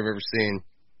biggest deer I've ever seen.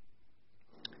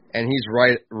 And he's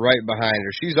right behind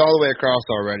her. She's all the way across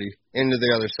already, into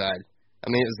the other side. I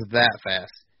mean, it was that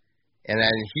fast. And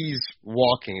then he's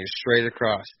walking straight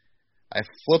across. I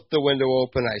flip the window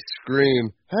open, I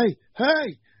scream, hey,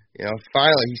 hey! You know,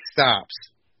 finally he stops.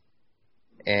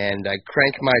 And I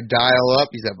crank my dial up.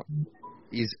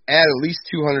 He's at least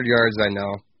 200 yards, I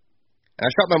know. And I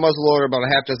shot my muzzleloader about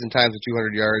a half dozen times at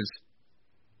 200 yards.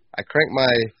 I crank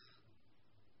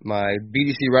my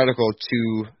BDC reticle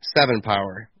to 7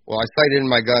 power. Well, I sighted in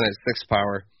my gun at 6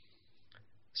 power.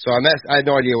 So I had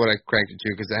no idea what I cranked it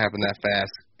to because it happened that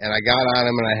fast. And I got on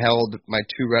him and I held my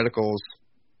 2 reticles.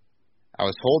 I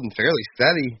was holding fairly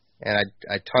steady, and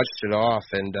I touched it off,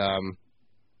 and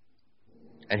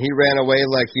he ran away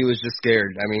like he was just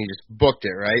scared. I mean, he just booked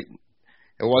it, right?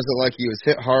 It wasn't like he was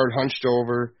hit hard, hunched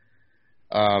over.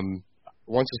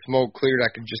 Once the smoke cleared, I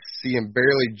could just see him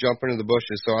barely jump into the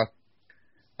bushes. So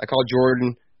I called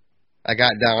Jordan. I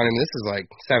got down, and this is like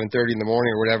 7:30 in the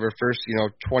morning or whatever, first, 20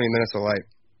 minutes of light.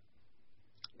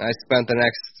 I spent the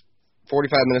next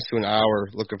 45 minutes to an hour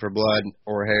looking for blood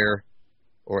or hair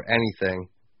or anything,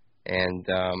 and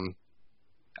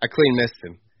I clean missed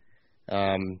him.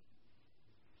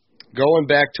 Going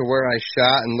back to where I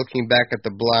shot and looking back at the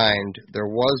blind, there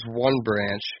was one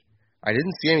branch. I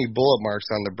didn't see any bullet marks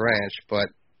on the branch, but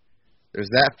there's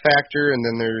that factor, and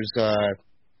then there's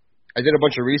I did a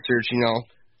bunch of research,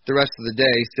 the rest of the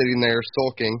day, sitting there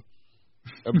sulking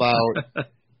about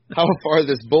how far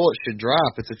this bullet should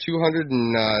drop. It's a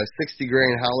 260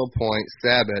 grain hollow point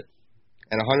Sabot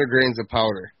and 100 grains of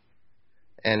powder.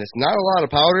 And it's not a lot of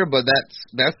powder, but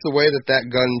that's the way that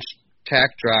gun tack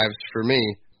drives for me.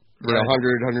 Right.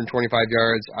 100, 125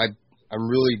 yards, I'm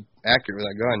really accurate with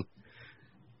that gun.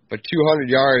 But 200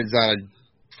 yards on a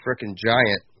frickin'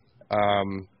 giant,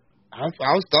 I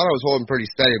thought I was holding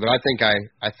pretty steady, but I think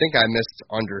I missed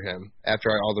under him after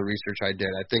all the research I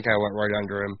did. I think I went right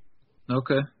under him.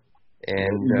 Okay.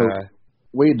 And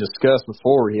we discussed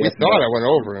before. We thought I went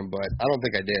over him, but I don't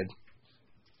think I did.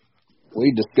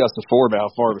 We discussed before about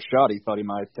how far of a shot he thought he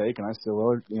might take, and I said,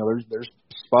 well, there's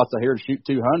spots out here to shoot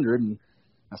 200, and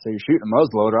I said, you're shooting a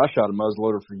muzzleloader. I shot a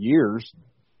muzzleloader for years,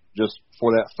 just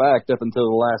for that fact. Up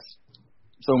until the last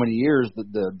so many years,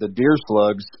 the deer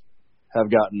slugs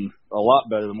have gotten a lot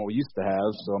better than what we used to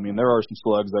have. So, I mean, there are some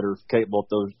slugs that are capable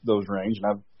at those range, and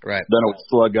I've done it with a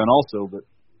slug gun also. But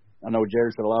I know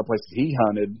Jared said a lot of places he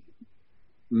hunted.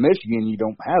 Michigan, you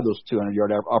don't have those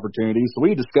 200-yard opportunities. So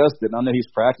we discussed it, and I know he's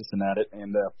practicing at it.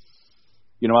 And,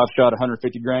 I've shot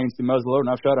 150 grains through muzzleloader, and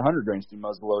I've shot 100 grains through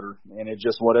muzzleloader. And it's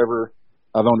just whatever.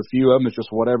 I've owned a few of them. It's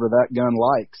just whatever that gun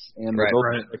likes. And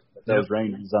those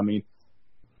ranges. I mean,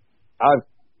 I've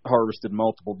harvested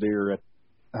multiple deer at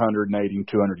 180 and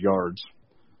 200 yards.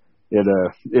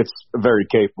 It's very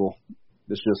capable.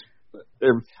 It's just,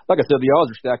 like I said, the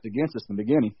odds are stacked against us in the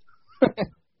beginning.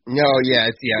 No,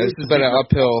 this has been an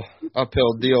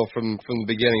uphill deal from the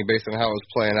beginning based on how it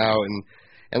was playing out,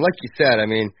 and like you said, I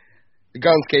mean, the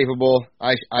gun's capable.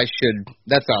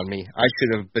 That's on me. I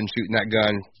should have been shooting that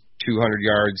gun 200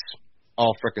 yards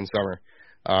all frickin' summer.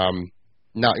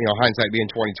 Not hindsight being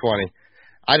 2020.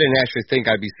 I didn't actually think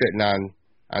I'd be sitting on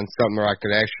something where I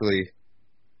could actually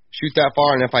shoot that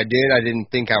far, and if I did, I didn't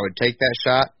think I would take that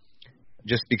shot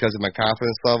just because of my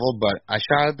confidence level. But I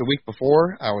shot it the week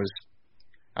before. I was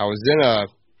in a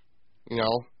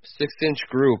 6-inch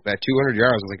group at 200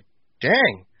 yards. I was like,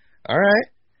 dang, all right.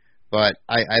 But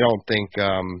I don't think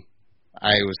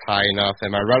I was high enough,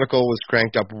 and my reticle was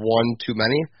cranked up one too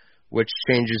many, which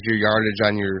changes your yardage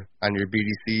on your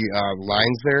BDC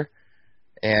lines there.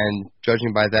 And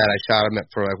judging by that, I shot him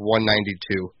for like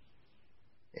 192.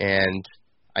 And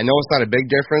I know it's not a big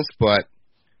difference, but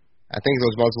I think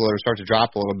those muzzleloaders start to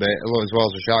drop a little bit, as well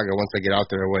as the shotgun once they get out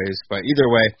there a ways. But either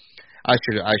way, I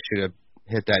should have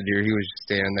hit that deer. He was just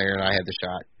standing there, and I had the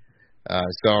shot.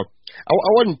 So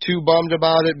I wasn't too bummed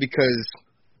about it because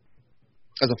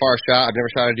as a far shot, I've never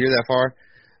shot a deer that far.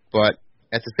 But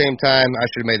at the same time, I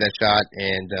should have made that shot,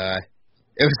 and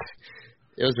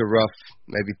it was a rough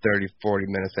maybe 30, 40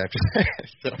 minutes after that.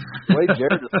 So. The way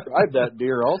Jared described that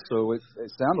deer also, it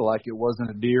sounded like it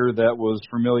wasn't a deer that was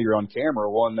familiar on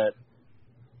camera, one that,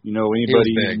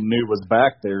 anybody knew was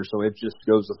back there. So it just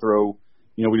goes to throw,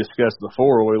 we discussed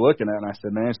before what we were looking at, and I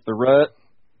said, man, it's the rut.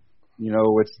 You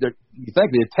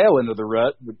think the tail end of the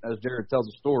rut, but as Jared tells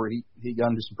the story, he got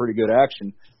into some pretty good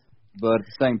action. But at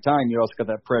the same time, you also got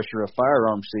that pressure of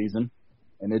firearm season,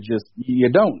 and it just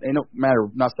it don't matter.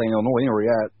 Not saying Illinois, anywhere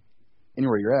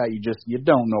you're at, you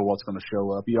don't know what's going to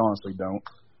show up. You honestly don't,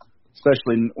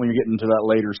 especially when you're getting into that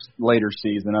later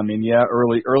season. I mean,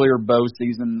 earlier bow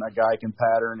season, a guy can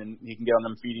pattern and he can get on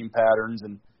them feeding patterns,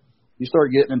 and you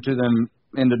start getting into them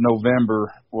into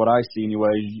November. What I see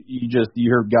anyway, you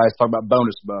hear guys talk about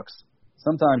bonus bucks.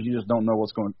 Sometimes you just don't know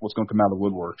what's going to come out of the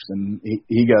woodworks, and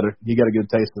he got a good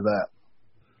taste of that.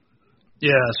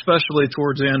 Yeah, especially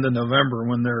towards the end of November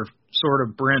when they're sort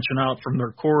of branching out from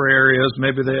their core areas.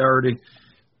 Maybe they already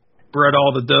bred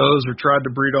all the does or tried to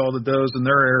breed all the does in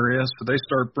their area, so they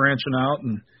start branching out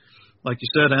and, like you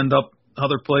said, end up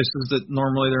other places that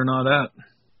normally they're not at.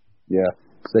 Yeah,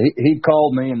 so he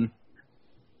called me and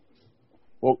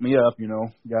woke me up,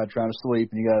 guy trying to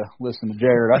sleep, and you got to listen to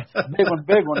Jared.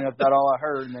 Big one. That's about all I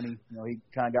heard, and then he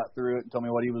kind of got through it and told me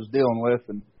what he was dealing with.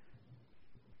 And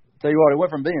tell you what, it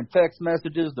went from being text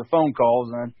messages to phone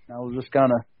calls, and I was just kind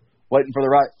of waiting for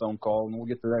the right phone call, and we'll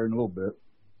get to that in a little bit.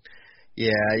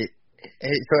 Yeah.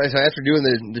 So after doing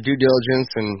the due diligence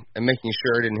and making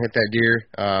sure I didn't hit that deer,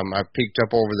 I peeked up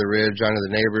over the ridge onto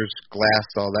the neighbors,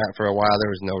 glassed all that for a while.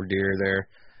 There was no deer there.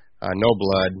 No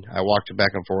blood. I walked it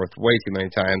back and forth way too many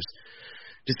times.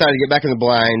 Decided to get back in the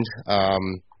blind.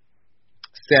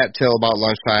 Sat till about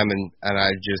lunchtime, and I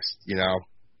just,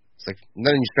 it's like,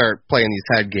 then you start playing these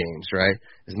head games, right?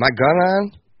 Is my gun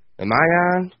on? Am I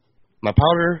on? My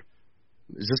powder?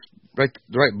 Is this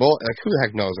the right bullet? Like, who the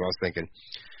heck knows what I was thinking?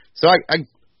 So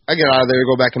I get out of there,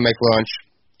 go back and make lunch.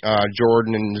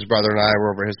 Jordan and his brother and I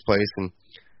were over at his place, and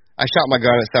I shot my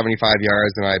gun at 75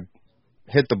 yards, and I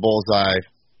hit the bullseye,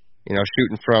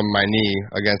 shooting from my knee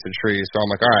against a tree. So I'm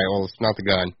like, all right, well, it's not the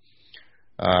gun.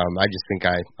 I just think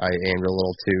I aimed a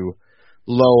little too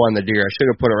low on the deer. I should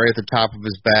have put it right at the top of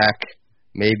his back,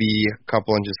 maybe a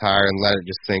couple inches higher, and let it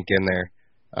just sink in there.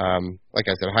 Like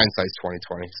I said, hindsight's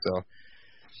 20/20. So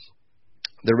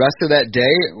the rest of that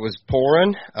day it was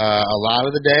pouring a lot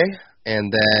of the day,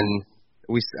 and then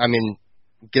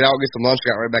get out, get some lunch,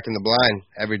 got right back in the blind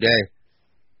every day.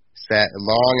 Sat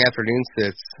long afternoon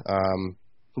sits.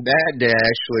 That day I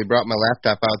actually brought my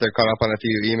laptop out there, caught up on a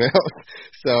few emails.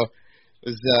 So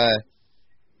it was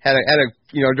had a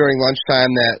during lunchtime,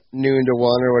 that noon to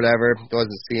 1 or whatever,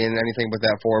 wasn't seeing anything but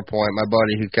that 4-point. My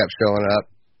buddy who kept showing up,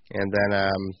 and then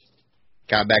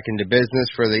got back into business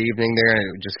for the evening there, and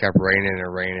it just kept raining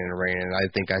and raining and raining.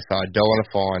 I think I saw a doe and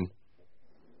a fawn,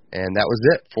 and that was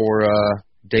it for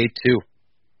day 2.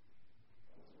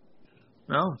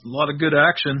 Well, a lot of good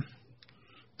action.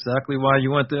 Exactly why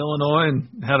you went to Illinois and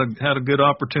had a good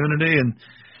opportunity, and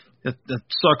it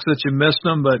sucks that you missed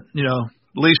them, but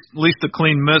at least the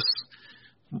clean miss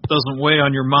doesn't weigh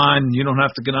on your mind. You don't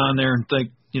have to get on there and think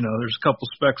there's a couple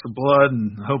specks of blood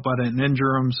and hope I didn't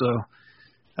injure them. So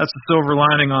that's the silver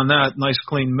lining on that. Nice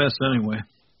clean miss anyway.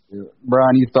 Yeah.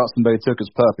 Brian, you thought somebody took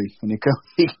his puppy, and he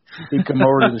come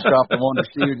over to the shop and wanted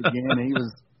to shoot again. And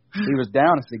he was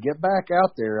down. I said, get back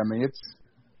out there. I mean,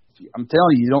 I'm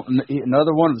telling you,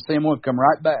 another one of the same one come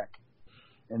right back.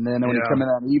 And then when he come in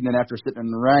that evening after sitting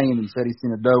in the rain and said he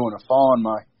seen a doe and a fawn,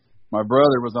 my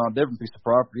brother was on a different piece of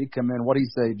property. He come in, what did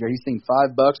he say, Jay? He seen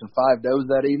 $5 and 5 does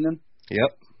that evening?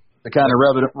 Yep. To kind of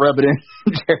rub it in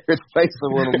Jared's face a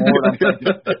little more. And I'm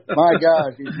thinking, my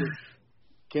gosh, he just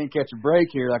can't catch a break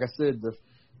here. Like I said,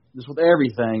 just with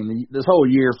everything, this whole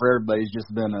year for everybody's just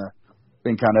been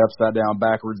kind of upside down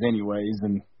backwards anyways.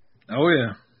 And oh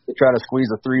yeah. They try to squeeze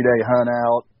a 3-day hunt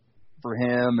out for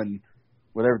him, and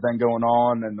with everything going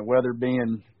on and the weather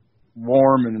being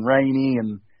warm and rainy,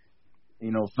 and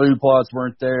food plots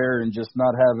weren't there, and just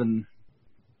not having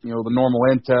the normal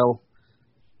intel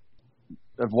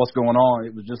of what's going on,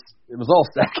 it was all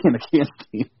stacking against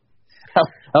him.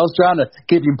 I was trying to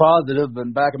keep him positive, but in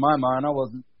the back of my mind, I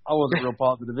wasn't real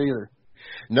positive either.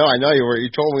 No, I know you were.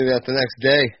 You told me that the next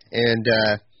day, and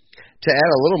to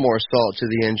add a little more salt to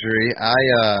the injury,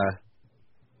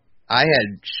 I had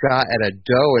shot at a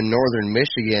doe in northern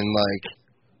Michigan like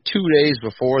 2 days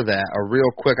before that, a real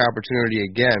quick opportunity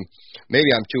again. Maybe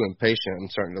I'm too impatient. I'm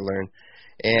starting to learn.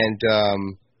 And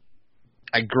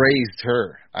I grazed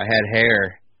her. I had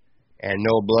hair and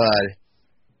no blood,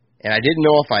 and I didn't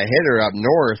know if I hit her up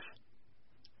north.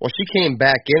 Well, she came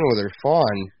back in with her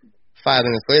fawn 5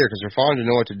 minutes later because her fawn didn't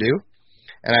know what to do,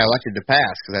 and I elected to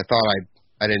pass because I thought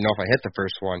I didn't know if I hit the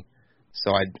first one.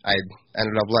 So I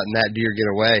ended up letting that deer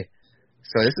get away.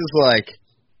 So this is like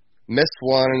missed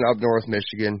one up North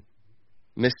Michigan,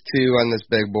 missed two on this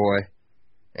big boy,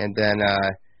 and then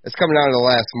it's coming down to the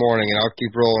last morning, and I'll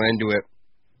keep rolling into it.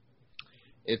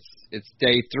 It's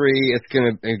day 3.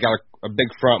 It got a big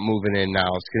front moving in now.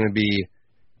 It's gonna be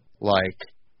like,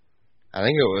 I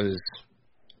think it was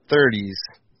 30s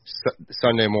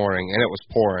Sunday morning, and it was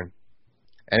pouring,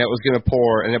 and it was gonna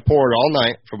pour, and it poured all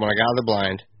night from when I got out of the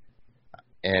blind,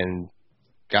 and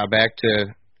got back to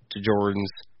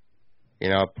Jordan's. You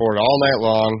know, it poured all night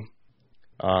long.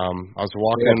 I was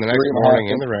walking in the next morning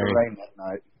in the rain. That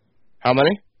night. How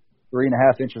many?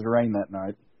 3.5 inches of rain that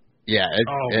night. Yeah,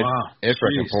 it's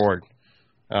freaking poured.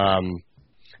 And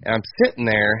I'm sitting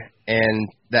there, and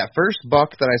that first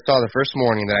buck that I saw the first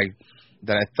morning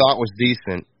that I thought was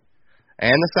decent,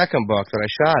 and the second buck that I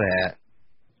shot at,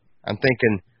 I'm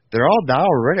thinking they're all down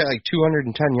right at like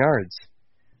 210 yards.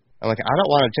 I'm like, I don't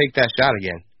want to take that shot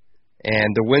again.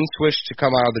 And the wind switched to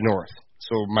come out of the north,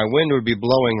 so my wind would be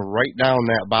blowing right down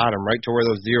that bottom, right to where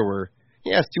those deer were.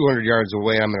 Yeah, it's 200 yards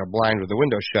away. I'm in a blind with the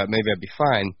window shut. Maybe I'd be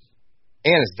fine.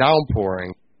 And it's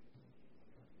downpouring.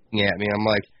 Yeah, I mean, I'm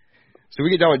like, so we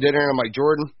get done with dinner, and I'm like,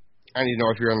 Jordan, I need to know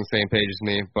if you're on the same page as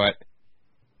me, but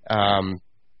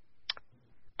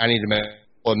I need to make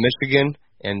a Michigan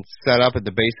and set up at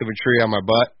the base of a tree on my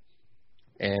butt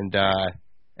and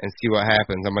see what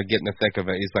happens. I'm going to get in the thick of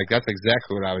it. He's like, that's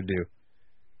exactly what I would do.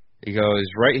 He goes,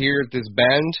 right here at this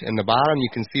bend in the bottom, you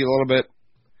can see a little bit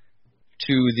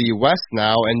to the west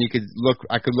now, and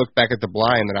I could look back at the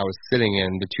blind that I was sitting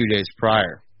in the 2 days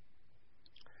prior.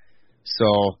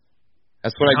 So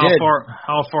that's what I did.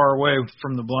 How far away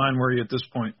from the blind were you at this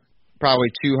point? Probably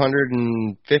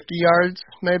 250 yards,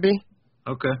 maybe.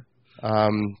 Okay.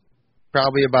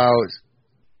 Probably about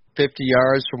 50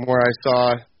 yards from where I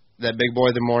saw that big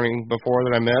boy the morning before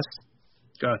that I missed.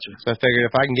 Gotcha. So I figured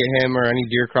if I can get him or any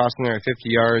deer crossing there at 50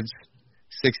 yards,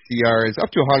 60 yards, up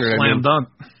to 100. Slam dunk.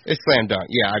 It's slam dunk.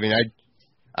 Yeah, I mean,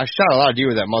 I shot a lot of deer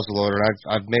with that muzzleloader, and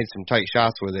I've made some tight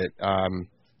shots with it,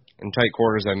 in tight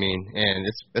quarters. I mean, and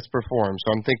it's performed.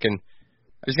 So I'm thinking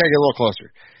I just gotta get a little closer.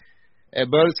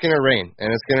 But it's gonna rain, and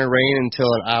it's gonna rain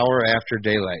until an hour after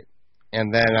daylight,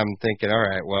 and then I'm thinking, all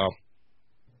right, well,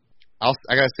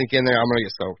 I gotta sink in there. I'm gonna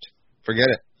get soaked. Forget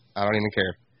it. I don't even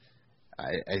care.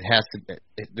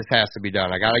 This has to be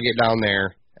done. I gotta get down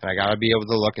there. And I gotta be able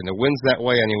to look, and the wind's that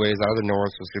way anyways, out of the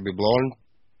north, so it's gonna be blowing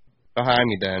behind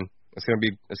me. Then it's gonna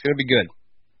be good.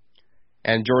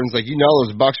 And Jordan's like, you know,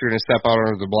 those bucks are gonna step out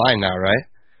under the blind now, right?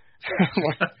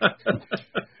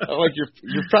 I'm like,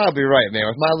 you're probably right, man.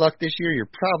 With my luck this year, you're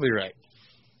probably right.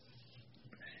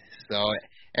 So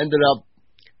ended up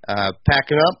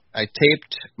packing up. I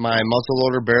taped my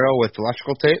muzzleloader barrel with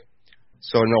electrical tape,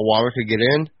 so no water could get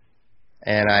in,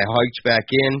 and I hiked back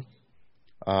in.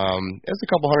 It was a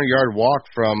couple 100-yard walk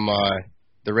from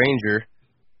the Ranger,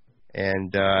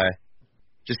 and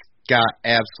just got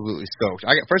absolutely soaked.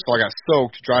 First of all, I got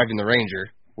soaked driving the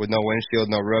Ranger with no windshield,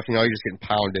 no roof. You know, you're just getting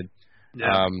pounded.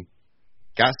 Yeah.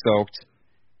 Got soaked,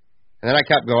 and then I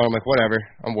kept going. I'm like, whatever,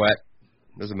 I'm wet,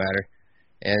 doesn't matter.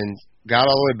 And got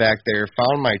all the way back there,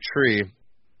 found my tree.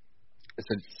 It's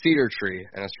a cedar tree,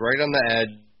 and it's right on the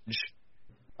edge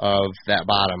of that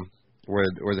bottom where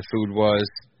the food was.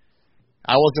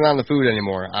 I wasn't on the food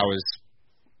anymore. I was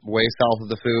way south of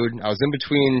the food. I was in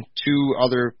between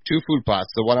two food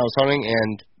plots, the one I was hunting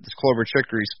and this clover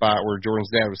chicory spot where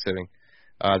Jordan's dad was sitting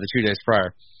the 2 days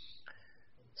prior.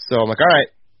 So I'm like, all right,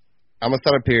 I'm going to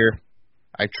set up here.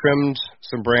 I trimmed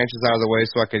some branches out of the way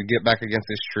so I could get back against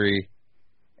this tree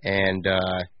and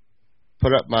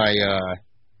put up my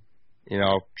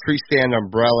tree stand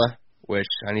umbrella, which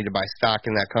I need to buy stock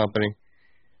in that company.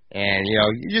 And,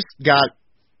 you just got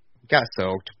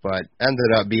soaked, but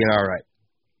ended up being all right.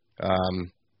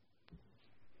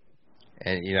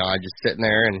 And I just sitting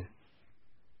there, and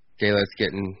daylight's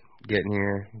getting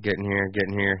here.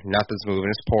 Nothing's moving.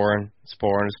 It's pouring.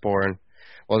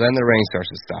 Well, then the rain starts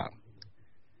to stop,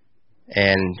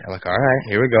 and I'm like, all right,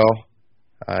 here we go.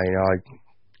 I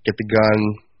get the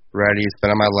gun ready,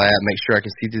 spin on my lap, make sure I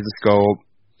can see through the scope.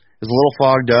 It was a little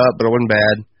fogged up, but it wasn't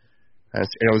bad. And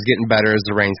it was getting better as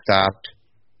the rain stopped.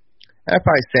 I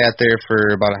probably sat there for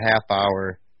about a half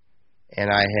hour, and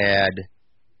I had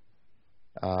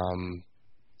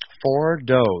 4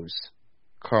 does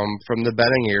come from the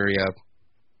bedding area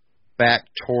back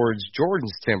towards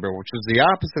Jordan's timber, which was the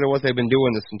opposite of what they've been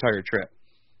doing this entire trip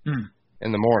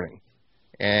in the morning.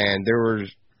 And there were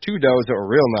 2 does that were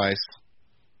real nice,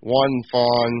 1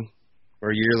 fawn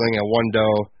or yearling and 1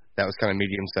 doe that was kind of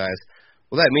medium sized.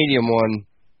 Well, that medium one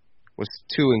was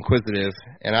too inquisitive,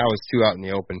 and I was too out in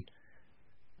the open.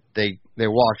 They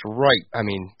walked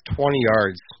 20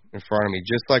 yards in front of me,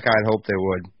 just like I'd hoped they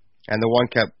would. And the one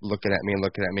kept looking at me and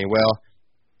looking at me. Well,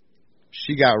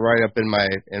 she got right up in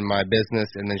my business,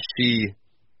 and then she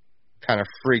kind of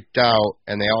freaked out,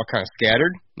 and they all kind of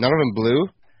scattered. None of them blew.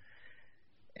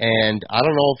 And I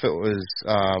don't know if it was,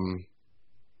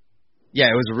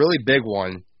 it was a really big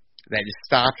one that just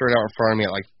stopped right out in front of me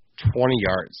at like 20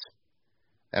 yards.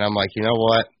 And I'm like, you know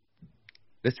what?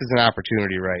 This is an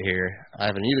opportunity right here. I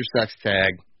have an either sex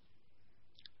tag.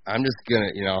 I'm just going to,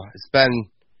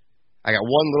 I got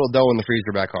 1 little doe in the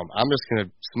freezer back home. I'm just going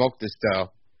to smoke this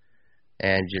doe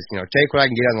and just, take what I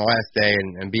can get on the last day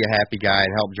and be a happy guy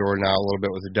and help Jordan out a little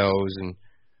bit with the does.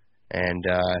 And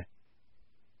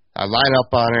I line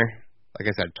up on her, like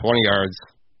I said, 20 yards,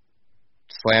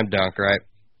 slam dunk, right?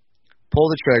 Pull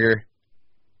the trigger.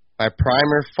 My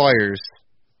primer fires,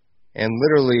 and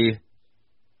literally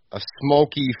a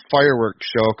smoky fireworks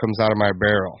show comes out of my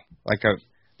barrel, like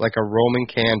a Roman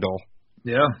candle.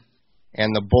 Yeah.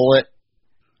 And the bullet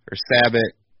or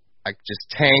sabot just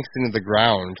tanks into the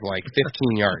ground like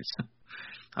 15 yards.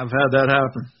 I've had that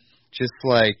happen. Just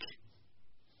like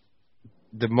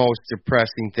the most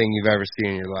depressing thing you've ever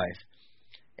seen in your life.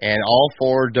 And all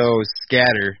 4 does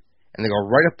scatter, and they go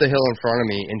right up the hill in front of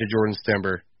me into Jordan's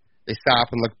timber. They stop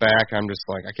and look back. I'm just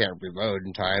like, I can't reload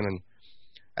in time. And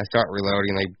I start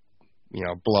reloading. They,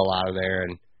 blow out of there,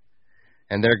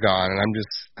 and they're gone. And I'm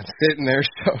sitting there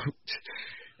soaked.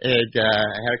 And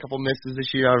I had a couple misses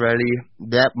this year already.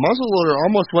 That muzzleloader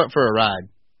almost went for a ride.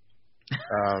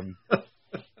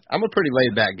 I'm a pretty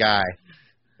laid back guy,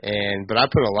 but I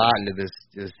put a lot into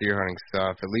this deer hunting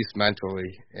stuff, at least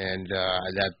mentally. And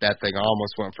that thing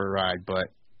almost went for a ride, but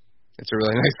it's a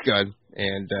really nice gun,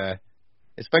 and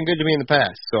it's been good to me in the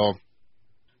past. So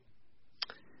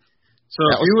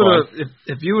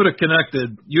if you would have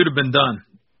connected, you'd have been done.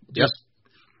 Just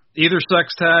either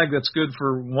sex tag that's good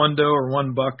for 1 doe or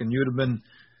 1 buck, and you'd have been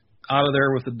out of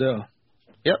there with a doe.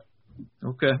 Yep.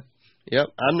 Okay. Yep.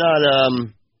 I'm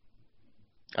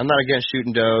not against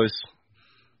shooting does.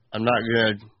 I'm not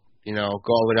gonna, go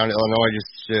all the way down to Illinois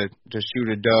just to shoot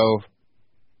a doe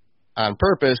on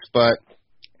purpose, but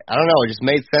I don't know, it just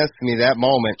made sense to me that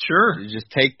moment. Sure. To just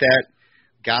take that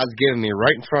God's given me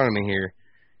right in front of me here.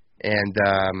 And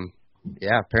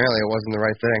apparently it wasn't the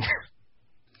right thing.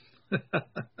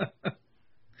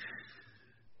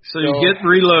 So you get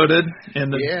reloaded,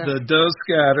 and the does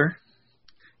scatter.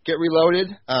 Get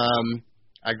reloaded.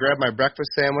 I grabbed my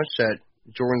breakfast sandwich that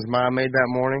Jordan's mom made that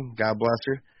morning. God bless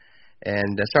her.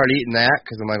 And I started eating that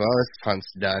because I'm like, well, this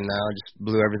hunt's done now. I just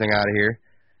blew everything out of here.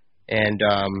 And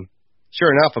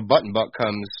sure enough, a button buck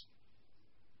comes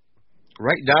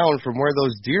right down from where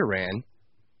those deer ran.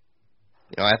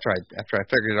 After I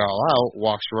figured it all out,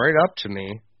 walks right up to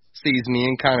me, sees me,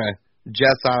 and kind of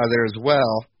jets out of there as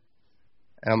well.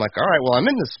 And I'm like, all right, well, I'm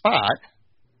in the spot.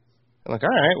 I'm like, all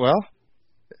right, well,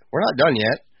 we're not done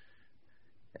yet.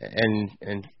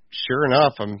 And sure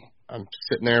enough, I'm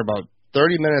sitting there about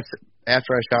 30 minutes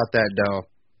after I shot that doe,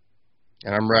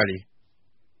 and I'm ready.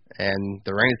 And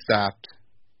the rain stopped,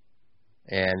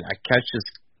 and I catch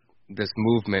this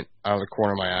movement out of the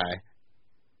corner of my eye.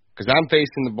 Because I'm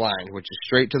facing the blind, which is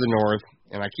straight to the north,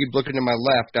 and I keep looking to my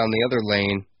left down the other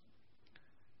lane.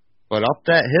 But up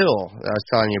that hill that I was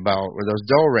telling you about, where those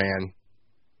doe ran,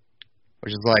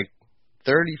 which is like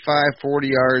 35, 40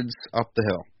 yards up the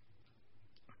hill,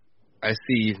 I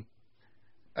see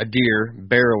a deer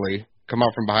barely come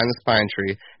out from behind this pine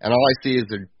tree, and all I see is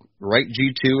a right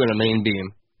G2 and a main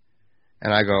beam.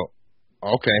 And I go,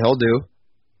 okay, he'll do.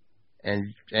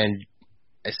 And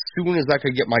as soon as I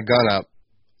could get my gun up,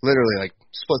 literally like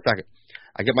split second,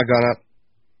 I get my gun up,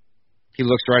 he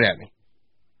looks right at me.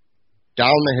 Down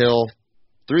the hill,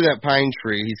 through that pine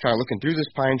tree, he's kind of looking through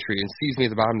this pine tree and sees me at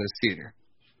the bottom of this cedar.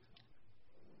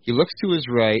 He looks to his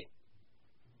right,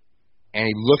 and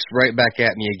he looks right back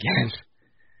at me again.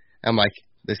 I'm like,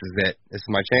 this is it. This is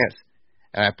my chance.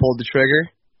 And I pulled the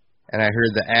trigger, and I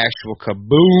heard the actual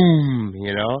kaboom,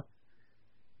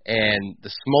 and the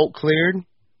smoke cleared,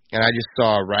 and I just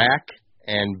saw a rack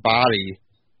and body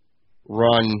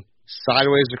run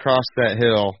sideways across that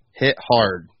hill, hit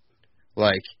hard,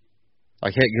 like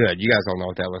hit good. You guys don't know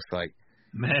what that looks like.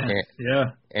 Man,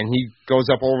 yeah. And he goes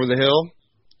up over the hill,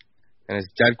 and it's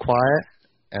dead quiet,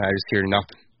 and I just hear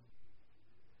nothing.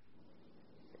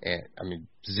 And I mean,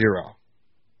 0.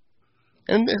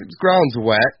 And the ground's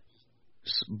wet,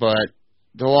 but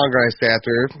the longer I sat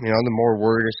there, the more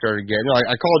worried I started getting.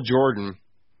 I called Jordan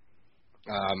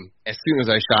as soon as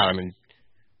I shot him. And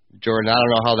Jordan, I don't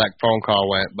know how that phone call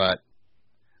went, but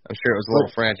I'm sure it was a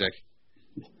little frantic.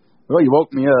 Well, you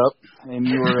woke me up, and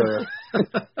you were.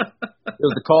 It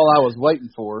was the call I was waiting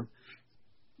for.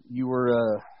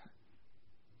 You're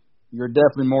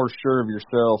definitely more sure of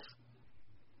yourself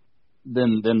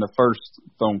than the first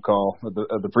phone call of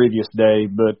the previous day,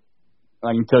 but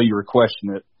I can tell you were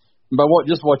questioning it. By what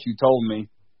you told me,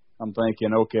 I'm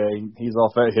thinking, okay, he's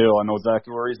off that hill. I know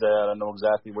exactly where he's at. I know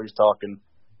exactly what he's talking.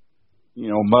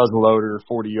 Muzzleloader,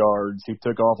 40 yards. He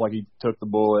took off like he took the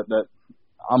bullet. That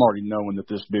I'm already knowing that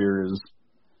this deer's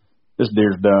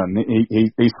done.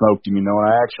 He smoked him. And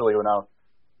I actually, when I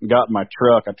got in my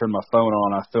truck, I turned my phone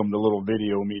on. I filmed a little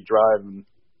video of me driving,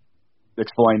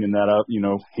 explaining that up.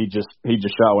 He just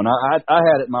shot one. I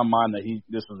had it in my mind that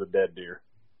this was a dead deer.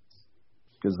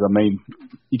 Because, I mean,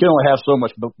 you can only have so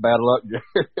much bad luck.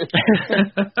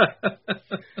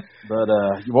 But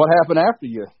what happened after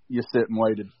you sit and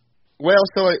waited? Well,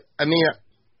 so,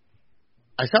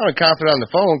 I sounded confident on the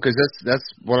phone because that's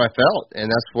what I felt, and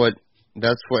that's what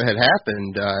had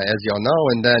happened, as y'all know.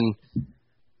 And then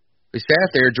we sat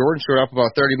there. Jordan showed up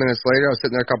about 30 minutes later. I was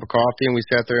sitting there, a cup of coffee, and we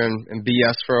sat there and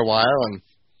BS for a while. And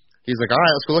he's like, all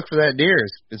right, let's go look for that deer.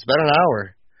 It's been an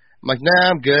hour. I'm like, nah,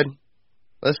 I'm good.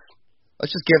 Let's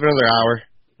just give it another hour,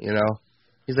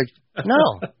 He's like,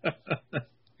 no.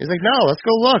 He's like, no, let's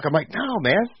go look. I'm like, no,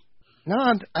 man. No,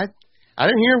 I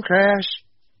didn't hear him crash.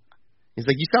 He's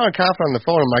like, you sound confident on the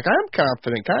phone. I'm like, I'm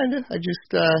confident, kind of. I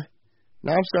just,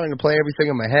 now I'm starting to play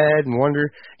everything in my head and wonder,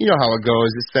 you know how it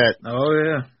goes. It's that. Oh,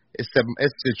 yeah. It's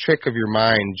the trick of your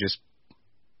mind.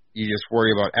 You just worry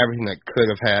about everything that could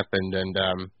have happened. And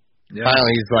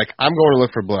finally, he's like, I'm going to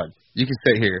look for blood. You can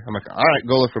sit here. I'm like, all right,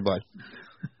 go look for blood.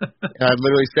 And I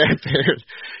literally sat there.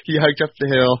 He hiked up the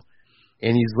hill,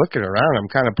 and he's looking around. I'm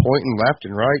kind of pointing left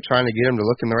and right, trying to get him to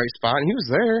look in the right spot. And he was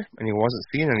there, and he wasn't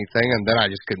seeing anything. And then I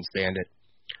just couldn't stand it.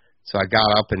 So I got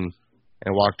up and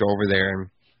walked over there, and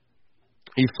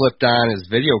he flipped on his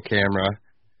video camera.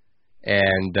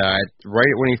 And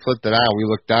right when he flipped it on, we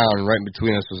looked down, and right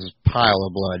between us was this pile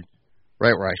of blood,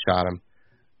 right where I shot him.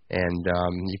 And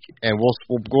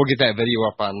we'll get that video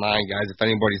up online, guys. If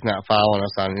anybody's not following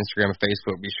us on Instagram and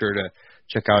Facebook, be sure to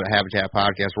check out a Habitat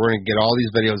Podcast. We're going to get all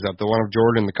these videos up. The one of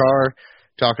Jordan in the car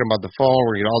talking about the phone.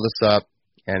 We're going to get all this up.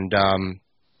 And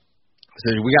so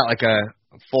we got like a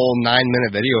full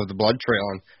 9-minute video of the blood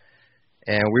trailing.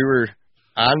 And we were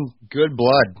on good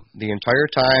blood the entire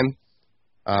time.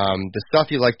 The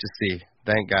stuff you like to see,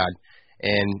 thank God.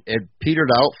 And it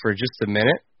petered out for just a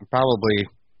minute, probably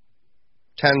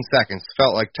 10 seconds.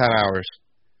 Felt like 10 hours.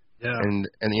 Yeah. And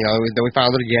then we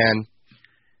found it again.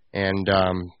 And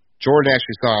Jordan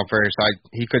actually saw him first.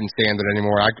 He couldn't stand it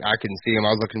anymore. I couldn't see him. I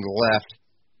was looking to the left.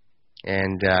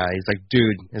 And he's like,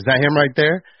 dude, is that him right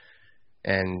there?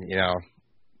 And,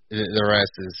 the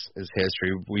rest is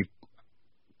history. We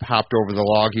hopped over the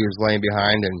log he was laying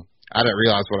behind, and I didn't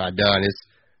realize what I'd done.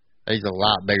 He's a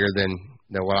lot bigger than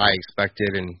what I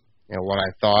expected and what I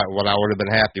thought, what I would have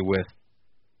been happy with.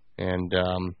 And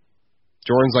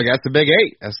Jordan's like, that's a big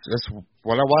 8. That's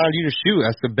what I wanted you to shoot.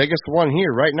 That's the biggest one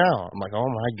here right now. I'm like, oh,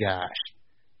 my gosh.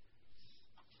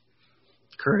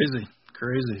 Crazy.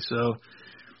 So,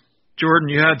 Jordan,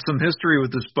 you had some history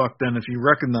with this buck then, if you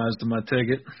recognized him, I take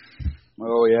it.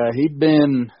 Oh, yeah. He'd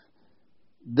been,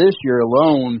 this year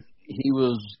alone, he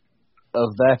was,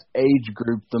 of that age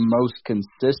group, the most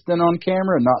consistent on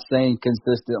camera. I'm not saying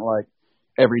consistent like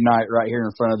every night right here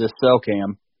in front of this cell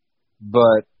cam,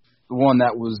 but the one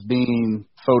that was being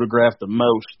photographed the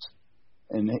most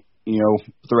and,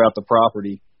 throughout the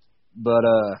property. But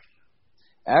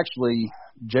actually,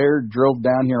 Jared drove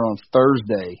down here on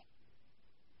Thursday.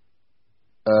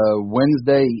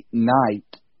 Wednesday night,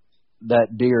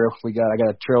 that deer, I got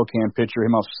a trail cam picture of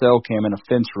him off cell cam in a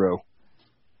fence row.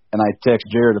 And I text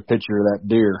Jared a picture of that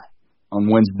deer on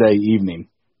Wednesday evening,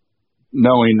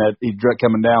 knowing that he's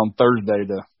coming down Thursday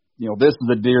to, this is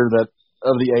a deer that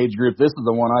of the age group, this is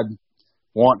the one I'd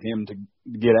want him to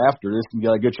get after. This can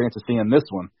get a good chance of seeing this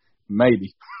one,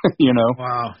 maybe,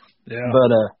 Wow. Yeah. But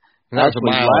that was a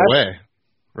mile away,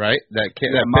 right? That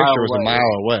picture was a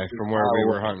mile away from where we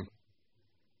were hunting.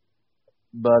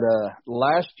 But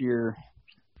last year,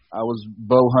 I was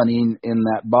bow hunting in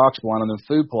that box blind on the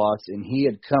food plots, and he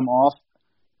had come off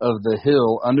of the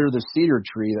hill under the cedar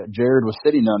tree that Jared was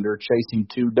sitting under, chasing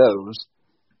 2 does.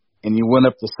 And he went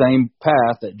up the same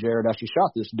path that Jared actually shot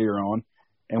this deer on.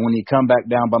 And when he come back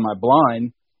down by my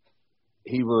blind,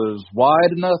 he was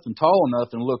wide enough and tall enough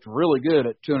and looked really good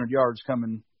at 200 yards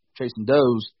coming chasing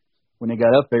does. When he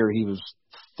got up there, he was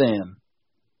thin.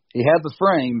 He had the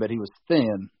frame, but he was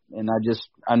thin, and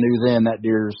I knew then that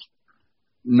deer's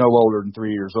no older than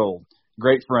 3 years old.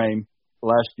 Great frame.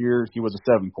 Last year, he was a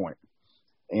 7-point.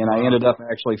 And I ended up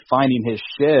actually finding his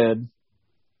shed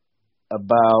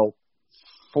about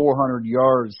 400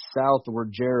 yards south of where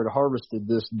Jared harvested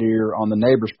this deer on the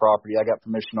neighbor's property. I got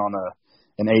permission on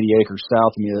an 80 acres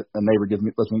south of me. A neighbor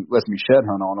lets me shed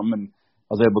hunt on him, and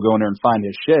I was able to go in there and find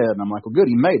his shed. And I'm like, well, good,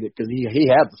 he made it because he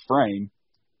had the frame.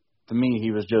 To me, he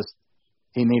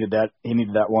needed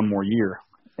that one more year.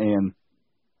 And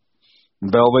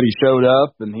Velvet, he showed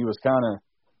up, and he was kind of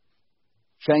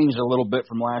changed a little bit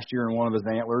from last year in one of his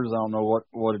antlers. I don't know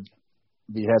what if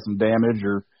he had some damage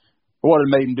or what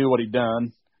had made him do what he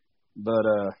done. But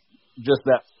just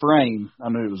that frame, I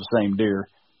knew it was the same deer.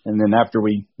 And then after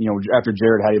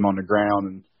Jared had him on the ground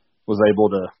and was able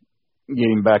to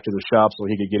get him back to the shop so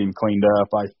he could get him cleaned up,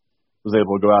 I was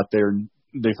able to go out there and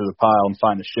dig through the pile and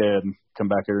find the shed and come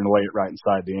back there and lay it right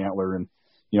inside the antler. And,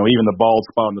 even the bald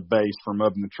spot on the base from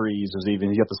up in the trees is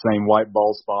even, you got the same white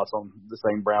bald spots on the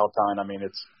same brow tine. I mean,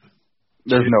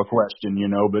 there's no question,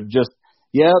 but just,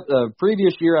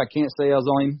 previous year, I can't say I was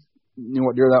only knew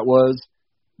what deer that was,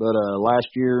 but last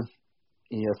year,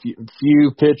 a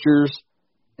few pictures,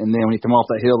 and then when he come off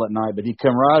that hill that night, but he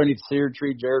come right underneath the cedar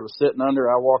tree Jared was sitting under.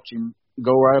 I watched him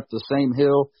go right up the same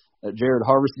hill that Jared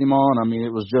harvested him on. I mean,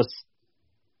 it was just,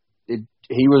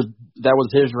 that was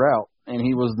his route, and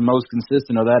he was the most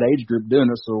consistent of that age group doing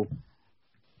it. So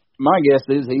my guess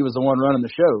is he was the one running the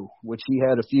show, which he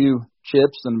had a few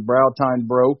chips and brow tine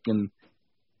broke, and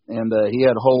he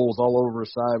had holes all over the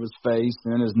side of his face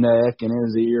and in his neck and in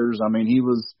his ears. I mean,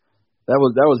 that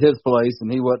was his place,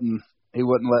 and he wasn't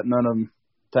letting none of them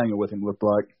tangle with him, looked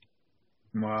like.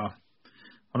 Wow.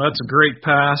 Well, that's a great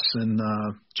pass, and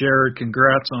Jared,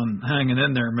 congrats on hanging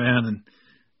in there, man, and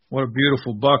what a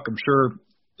beautiful buck. I'm sure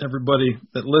everybody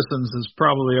that listens has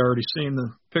probably already seen the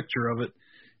picture of it.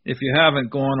 If you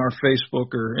haven't, go on our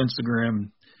Facebook or Instagram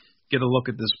and get a look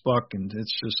at this buck, and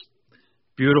it's just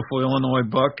beautiful Illinois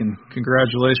buck, and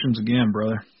congratulations again,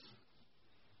 brother.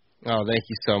 Oh, thank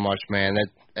you so much, man.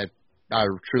 I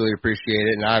truly appreciate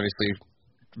it, and obviously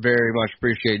very much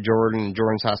appreciate Jordan and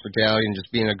Jordan's hospitality and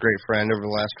just being a great friend over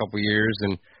the last couple of years.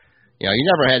 And, you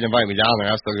never had to invite me down there.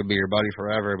 I was still going to be your buddy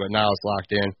forever, but now it's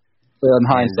locked in. Well, in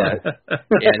hindsight.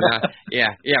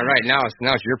 Right. Now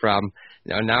it's your problem.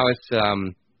 Now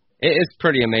it's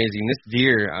pretty amazing. This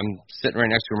deer, I'm sitting right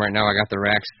next to him right now. I got the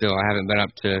rack still. I haven't been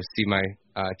up to see my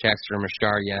taxidermist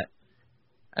star yet.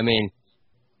 I mean,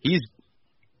 he's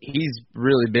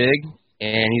really big,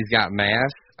 and he's got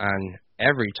mass on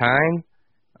every time.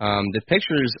 The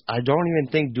pictures, I don't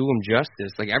even think do him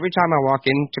justice. Like, every time I walk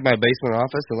into my basement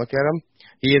office and look at him,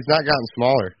 he has not gotten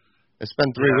smaller. It's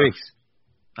been 3 weeks.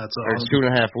 That's awesome. Or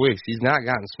 2.5 weeks. He's not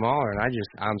gotten smaller, and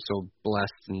I'm so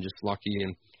blessed and just lucky.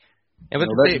 And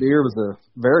that deer was a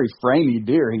very framey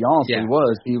deer. He honestly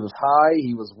was. He was high.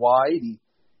 He was wide.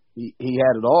 He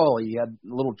had it all. He had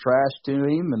a little trash to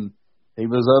him, and he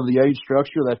was of the age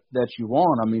structure that you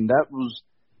want. I mean, that was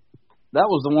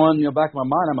the one, back in my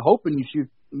mind. I'm hoping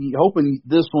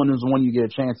this one is the one you get a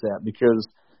chance at, because,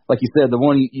 like you said, the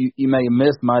one you may have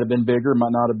missed might have been bigger,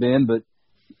 might not have been, but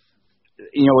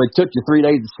it took you 3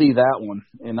 days to see that one,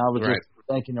 and I was just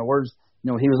thinking, he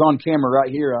was on camera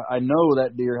right here. I know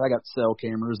that deer. I got cell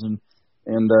cameras, and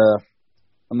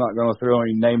I'm not going to throw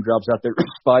any name drops out there,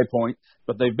 Spy Point,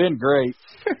 but they've been great,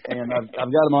 and I've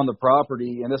got them on the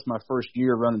property, and this is my first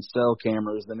year running cell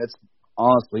cameras, and it's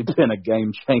honestly been a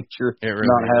game changer. It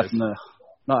really is.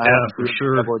 Not having to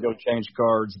sure. Go change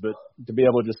cards, but to be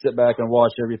able to just sit back and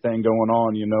watch everything going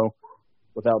on,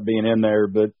 without being in there.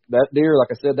 But that deer, like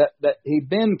I said, that he'd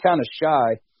been kind of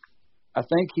shy. I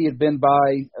think he had been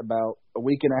by about a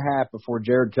week and a half before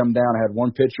Jared come down. I had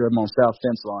one picture of him on South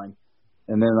Fence Line.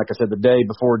 And then, like I said, the day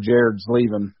before Jared's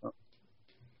leaving,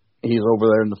 he's over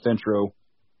there in the fence row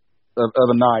of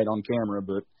a night on camera.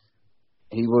 But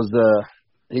he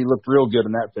looked real good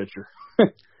in that picture.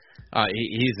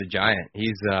 He's a giant.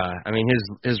 He's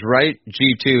his right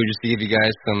G2, just to give you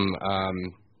guys some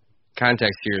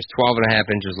context here, is 12.5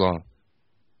 inches long.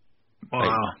 Wow.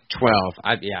 Like 12.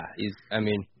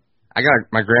 I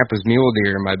got my grandpa's mule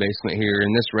deer in my basement here,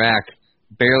 and this rack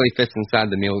barely fits inside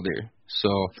the mule deer. So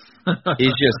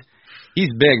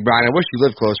he's big, Brian. I wish you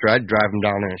lived closer. I'd drive him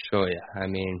down there and show you.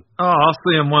 I'll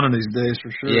see him one of these days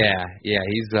for sure. Yeah.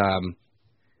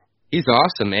 He's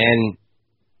awesome,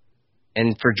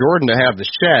 and for Jordan to have the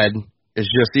shed is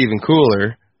just even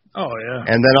cooler Oh, yeah.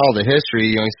 And then all the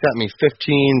history, he sent me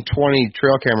 15, 20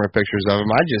 trail camera pictures of him.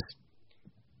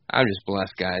 I'm just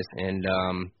blessed, guys.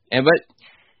 But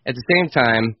at the same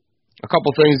time, a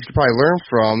couple things you could probably learn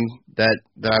from that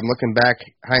I'm looking back,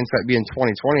 hindsight being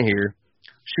 2020 here.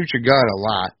 Shoot your gun a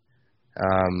lot.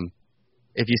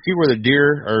 If you see where the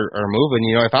deer are moving,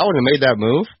 if I would have made that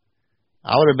move,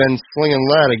 I would have been slinging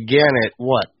lead again at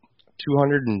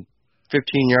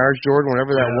 215 yards, Jordan,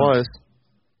 whatever that was,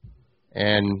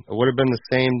 and it would have been the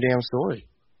same damn story.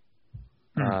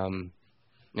 And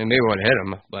maybe I would have hit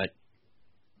him, but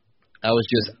I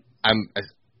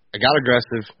got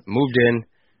aggressive, moved in,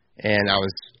 and I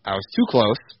was too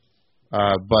close,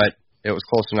 but it was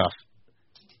close enough.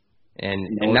 And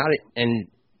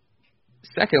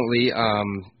secondly,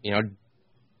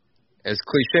 as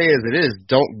cliche as it is,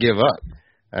 don't give up.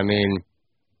 I mean,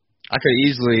 I could have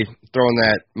easily thrown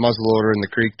that muzzleloader in the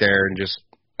creek there and just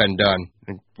been done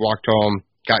and walked home,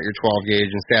 got your 12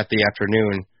 gauge, and sat the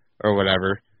afternoon or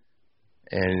whatever.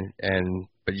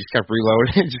 But you just kept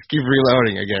reloading, just keep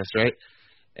reloading, I guess, right?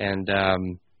 And that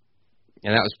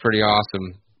was pretty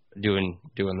awesome doing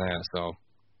that. So,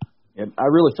 and I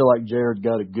really feel like Jared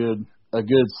got a good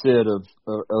set of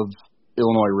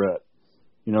Illinois rut.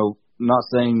 Not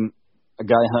saying a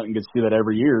guy hunting gets to see that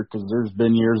every year, because there's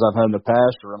been years I've had in the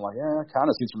past where I'm like, I kind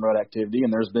of see some rut activity,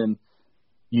 and there's been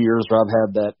years where I've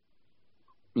had that,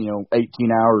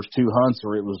 18 hours, 2 hunts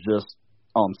where it was just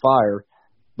on fire.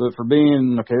 But for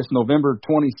being, it's November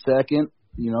 22nd,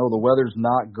 the weather's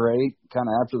not great, kind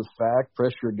of after the fact,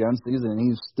 pressure gun season, and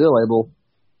he's still able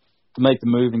to make the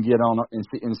move and get on and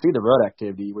see the rut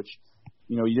activity, which,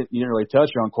 you didn't really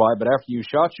touch on quite. But after you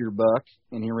shot your buck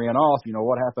and he ran off,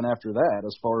 what happened after that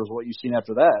as far as what you've seen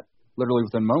after that, literally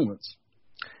within moments?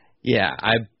 Yeah,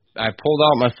 I pulled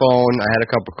out my phone, I had a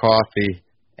cup of coffee,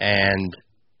 and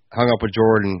hung up with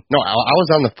Jordan. No, I was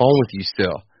on the phone with you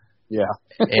still. Yeah.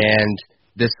 And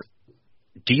this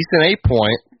decent 8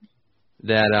 point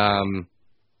that I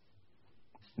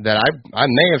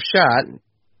may have shot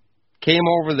came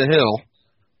over the hill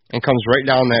and comes right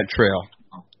down that trail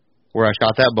where I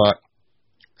shot that buck,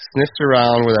 sniffs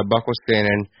around where that buck was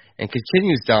standing, and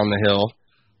continues down the hill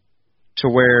to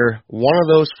where one of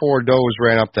those 4 does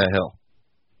ran up that hill.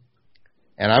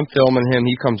 And I'm filming him.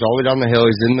 He comes all the way down the hill.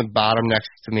 He's in the bottom next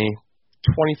to me,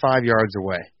 25 yards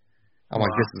away. I'm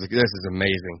like, this is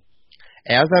amazing.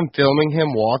 As I'm filming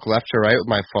him walk left to right with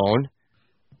my phone,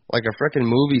 like a frickin'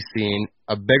 movie scene,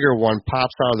 a bigger one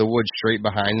pops out of the woods straight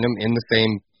behind him in the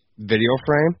same video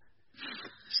frame.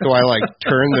 So I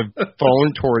turn the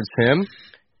phone towards him,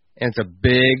 and it's a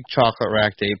big chocolate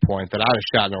racked 8 point that I'd have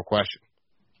shot, no question.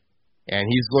 And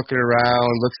he's looking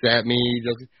around, looks at me.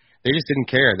 They just didn't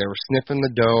care. They were sniffing the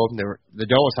doe. The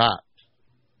doe was hot.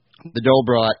 The doe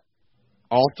brought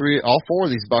all 4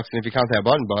 of these bucks in, if you count that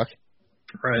button buck.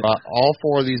 Right. Brought all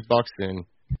 4 of these bucks in.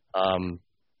 And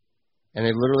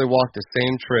they literally walked the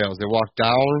same trails. They walked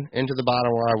down into the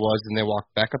bottom where I was, and they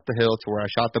walked back up the hill to where I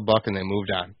shot the buck, and they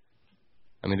moved on.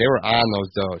 I mean, they were on those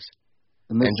does.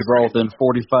 And this is all within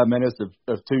 45 minutes of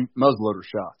 2 muzzleloader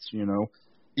shots,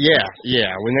 Yeah.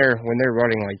 When they're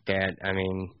running like that, I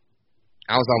mean,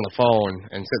 I was on the phone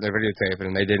and sitting there videotaping,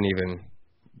 and they didn't even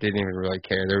really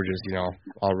care. They were just,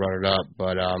 all run it up.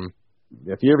 But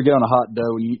if you ever get on a hot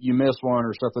doe and you miss one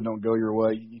or something don't go your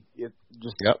way,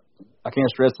 I can't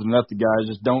stress it enough to guys,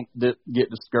 just don't get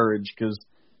discouraged, because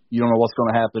you don't know what's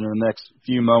going to happen in the next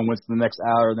few moments, the next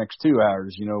hour, the next 2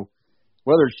 hours.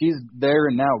 Whether she's there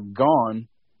and now gone,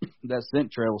 that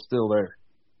scent trail is still there.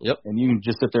 Yep. And you can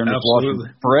just sit there and just watch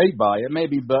them parade by. It may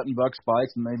be button buck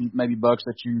spikes and maybe bucks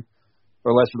that you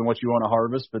are lesser than what you want to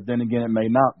harvest, but then again, it may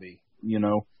not be,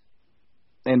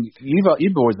 And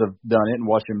you boys have done it and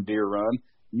watched them deer run.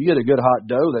 You get a good hot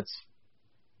doe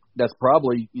that's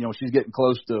probably, she's getting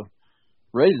close to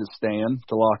ready to stand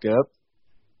to lock up.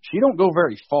 She don't go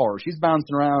very far. She's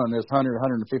bouncing around in this 100,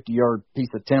 150 yard piece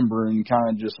of timber and kind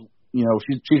of just,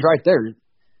 she's right there.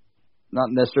 Not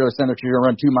necessarily saying that you're going to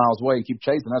run 2 miles away and keep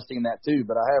chasing. I've seen that too,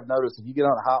 but I have noticed if you get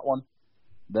on a hot one,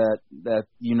 that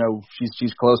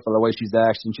she's close by the way she's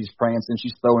acting, she's prancing,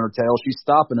 she's throwing her tail, she's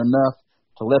stopping enough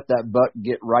to let that buck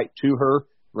get right to her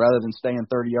rather than staying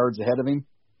 30 yards ahead of him.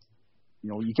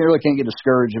 You can't get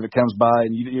discouraged if it comes by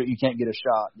and you can't get a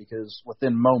shot, because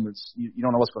within moments you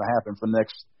don't know what's going to happen for the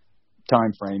next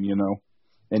time frame.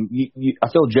 And I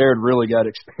feel Jared really got to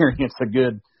experience a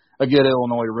good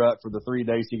Illinois rut for the 3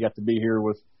 days he got to be here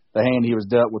with the hand he was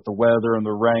dealt with the weather and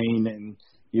the rain, and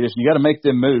you got to make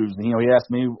them moves. And, he asked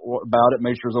me about it,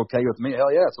 made sure it's okay with me.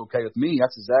 Hell yeah, it's okay with me.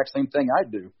 That's the exact same thing I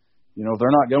do. If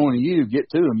they're not going to you, get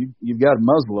to them. You've got a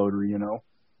muzzleloader,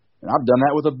 And I've done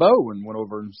that with a bow and went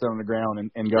over and sat on the ground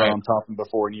and got Right. on top of them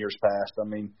before in years past. I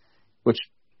mean, which,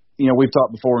 we've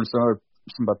talked before in some of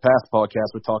the past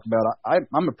podcasts we talked about.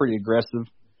 I'm a pretty aggressive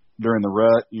during the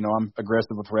rut. I'm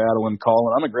aggressive with rattle and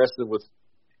calling. I'm aggressive with,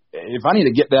 if I need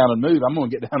to get down and move, I'm going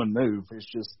to get down and move. It's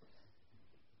just,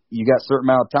 you got a certain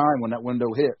amount of time when that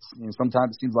window hits.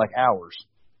 Sometimes it seems like hours.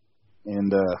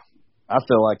 And I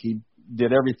feel like he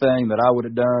did everything that I would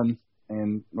have done,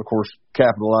 and, of course,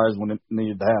 capitalized when it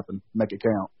needed to happen, make it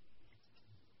count.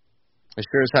 It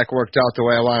sure as heck worked out the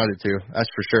way I wanted it to. That's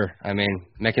for sure. I mean,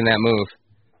 making that move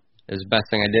is the best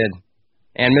thing I did.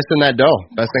 And missing that doe,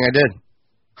 best thing I did.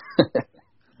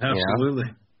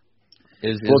 Absolutely.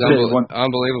 Is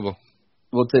unbelievable.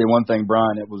 We'll tell you one thing,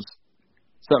 Brian. It was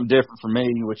something different for me,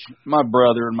 which my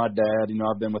brother and my dad,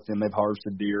 I've been with them. They've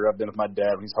harvested deer. I've been with my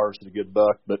dad when he's harvested a good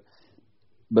buck.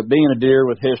 But being a deer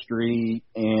with history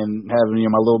and having,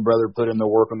 my little brother put in the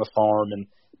work on the farm and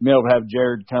being able to have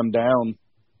Jared come down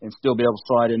and still be able to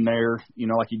slide in there,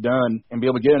 like he done, and be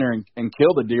able to get in there and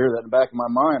kill the deer that in the back of my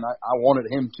mind I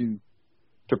wanted him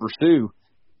to pursue,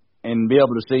 and be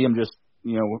able to see him just,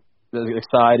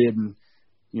 excited. And,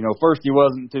 first he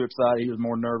wasn't too excited. He was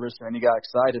more nervous, and he got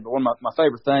excited. But one of my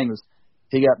favorite things was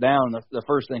he got down, and the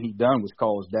first thing he done was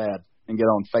call his dad and get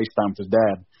on FaceTime with his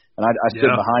dad. And I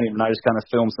stood behind him, and I just kind of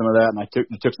filmed some of that, and I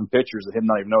took some pictures of him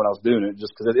not even knowing I was doing it,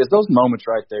 just because it's those moments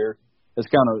right there. It's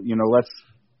kind of, that's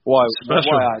why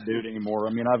I do it anymore.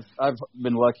 I mean, I've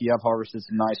been lucky. I've harvested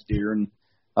some nice deer, and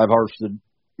I've harvested,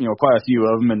 quite a few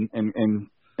of them, and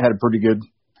had a pretty good,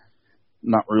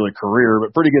 not really career,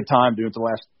 but pretty good time doing it the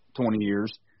last 20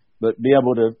 years. But be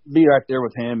able to be right there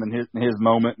with him and his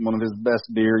moment, one of his best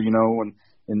deer, and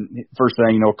first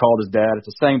thing, called his dad. It's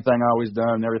the same thing I always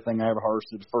done. Everything I ever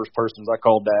harvested, the first persons I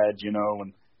called dad,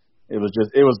 and it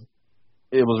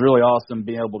was really awesome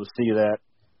being able to see that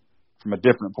from a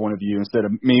different point of view. Instead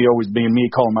of me always being me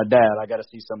calling my dad, I got to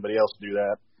see somebody else do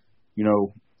that,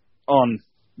 on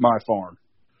my farm.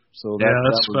 So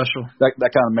that's special.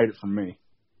 That kind of made it for me.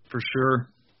 For sure.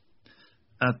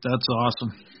 That's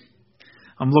awesome.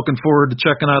 I'm looking forward to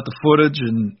checking out the footage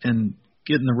and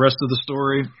getting the rest of the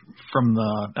story from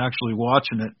actually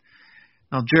watching it.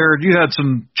 Now, Jared, you had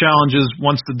some challenges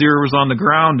once the deer was on the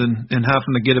ground and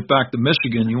having to get it back to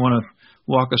Michigan. You want to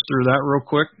walk us through that real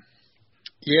quick?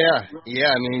 Yeah.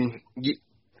 I mean, you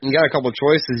got a couple of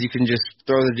choices. You can just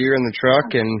throw the deer in the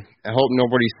truck and hope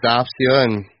nobody stops you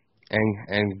and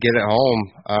get it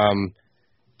home.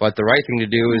 But the right thing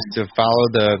to do is to follow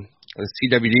the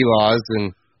CWD laws,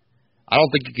 and I don't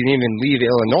think you can even leave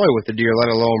Illinois with the deer, let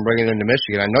alone bring it into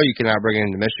Michigan. I know you cannot bring it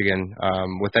into Michigan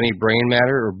with any brain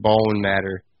matter or bone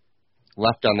matter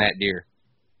left on that deer.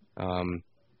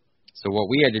 So what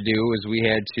we had to do is we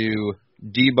had to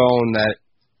debone that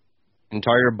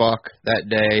entire buck that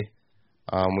day.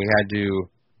 We had to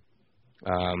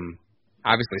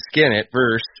obviously skin it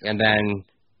first, and then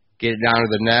get it down to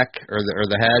the neck or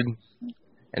the head,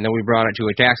 and then we brought it to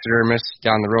a taxidermist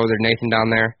down the road. There's Nathan down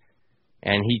there,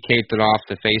 and he caped it off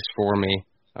the face for me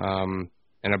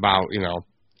in about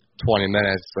 20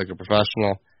 minutes, like a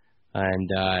professional. And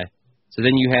so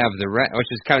then you have the rack,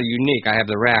 which is kind of unique. I have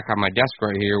the rack on my desk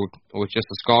right here with just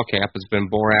a skull cap. It's been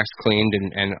borax cleaned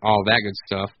and all that good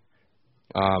stuff.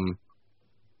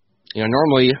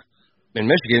 Normally in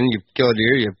Michigan, you kill a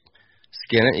deer, you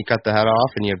skin it, you cut the head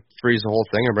off, and you freeze the whole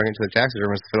thing and bring it to the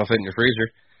taxidermist if it'll fit in your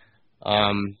freezer.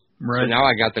 Right. So now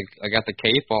I got the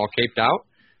cape all caped out,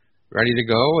 ready to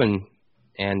go, and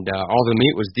all the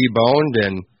meat was deboned,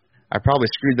 and I probably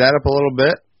screwed that up a little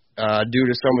bit due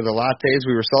to some of the lattes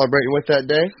we were celebrating with that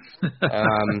day.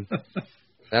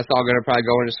 That's all going to probably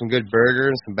go into some good burger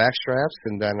and some back straps,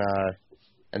 and then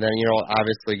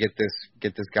obviously get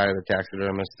this guy to the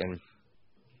taxidermist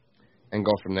and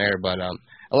go from there. But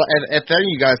if any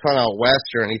of you guys hunt out west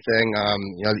or anything,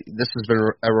 this has been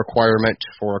a requirement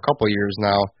for a couple of years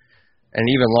now, and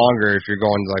even longer if you're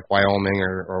going to like Wyoming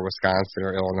or Wisconsin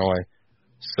or Illinois.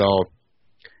 So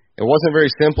it wasn't very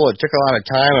simple. It took a lot of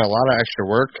time and a lot of extra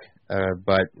work,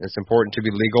 but it's important to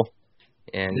be legal.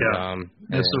 And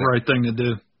it's the right thing to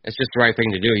do. It's just the right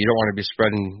thing to do. You don't want to be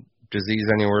spreading disease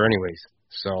anywhere anyways.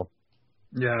 So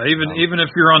yeah, even if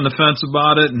you're on the fence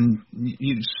about it and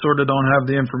you sort of don't have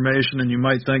the information and you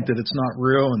might think that it's not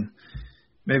real and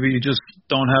maybe you just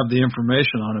don't have the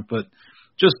information on it, but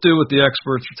just do what the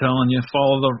experts are telling you.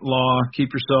 Follow the law, keep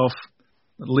yourself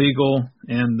legal,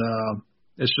 and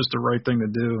it's just the right thing to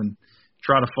do, and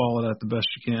try to follow that the best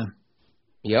you can.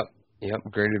 Yep.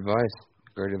 Great advice.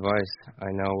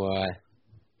 I know.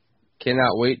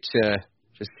 Cannot wait to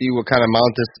see what kind of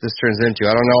mount this turns into.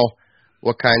 I don't know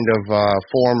what kind of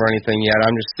form or anything yet.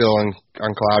 I'm just still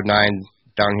on cloud 9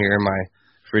 down here in my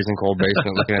freezing cold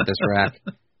basement looking at this rack.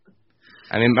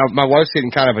 I mean, my wife's getting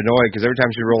kind of annoyed because every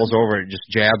time she rolls over, it just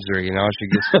jabs her, you know.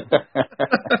 She gets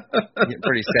getting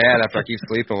pretty sad after I keep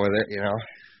sleeping with it, you know.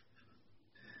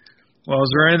 Well,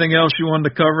 is there anything else you wanted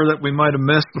to cover that we might have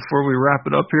missed before we wrap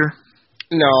it up here?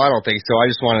 No, I don't think so. I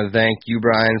just wanted to thank you,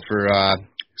 Brian, for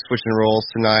switching roles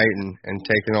tonight and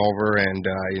taking over and,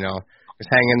 you know, just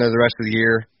hang in there the rest of the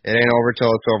year. It ain't over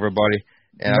till it's over, buddy.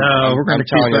 And we're going to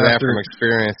keep telling you that after. from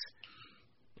experience.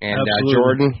 And Absolutely.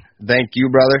 Jordan, thank you,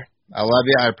 brother. I love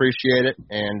you. I appreciate it.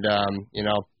 And, you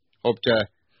know, hope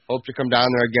to come down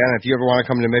there again. If you ever want to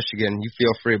come to Michigan, you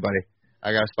feel free, buddy.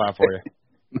 I got a spot for you.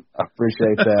 I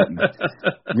appreciate that.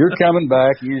 You're coming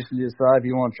back. You just decide if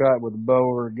you want to try it with a bow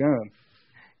or a gun.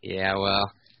 Yeah,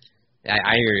 well,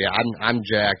 I hear you. I'm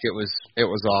jacked. It was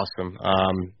awesome.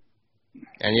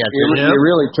 And yeah, it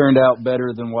really turned out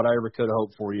better than what I ever could have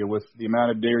hoped for you with the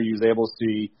amount of deer you was able to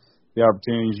see, the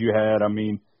opportunities you had. I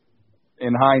mean,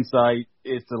 in hindsight,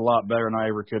 it's a lot better than I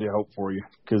ever could have hoped for you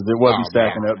because it wasn't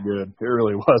stacking up good. It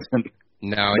really wasn't.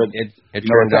 No, but, it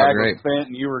turned out great. Was spent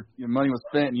and your money was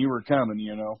spent and you were coming,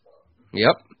 you know.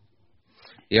 Yep.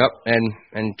 And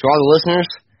to all the listeners,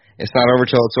 it's not over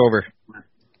till it's over.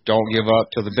 Don't give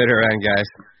up till the bitter end, guys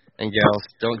and gals.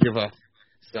 Don't give up.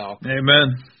 So.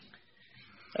 Amen.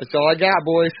 That's all I got,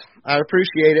 boys. I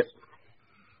appreciate it.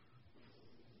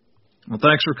 Well,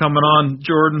 thanks for coming on,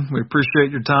 Jordan. We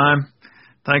appreciate your time.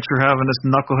 Thanks for having this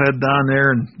knucklehead down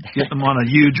there and getting him on a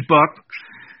huge buck.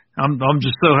 I'm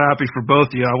just so happy for both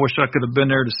of you. I wish I could have been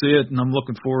there to see it, and I'm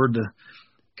looking forward to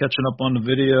catching up on the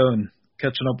video and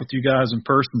catching up with you guys in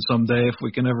person someday if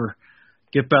we can ever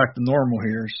get back to normal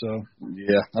here. So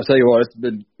yeah, I'll tell you what, it's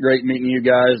been great meeting you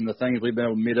guys and the things we've been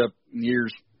able to meet up in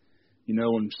years, you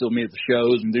know, and still meet at the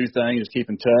shows and do things, just keep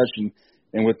in touch.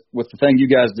 And with the thing you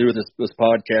guys do with this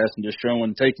podcast and just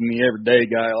taking the everyday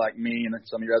guy like me and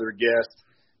some of your other guests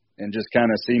and just kind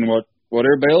of seeing what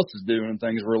everybody else is doing and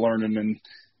things we're learning. And,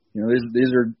 you know,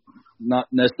 these are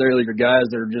not necessarily your guys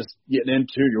that are just getting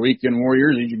into your weekend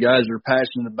warriors. These are guys that are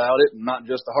passionate about it and not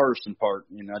just the harvesting part.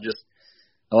 You know,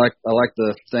 I like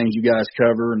the things you guys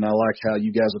cover, and I like how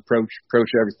you guys approach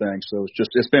everything. So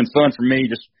it's been fun for me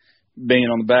just being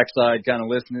on the backside, kind of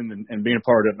listening and being a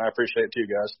part of it. And I appreciate it too,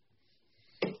 guys.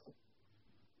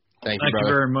 Thank you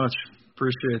very much.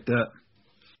 Appreciate that.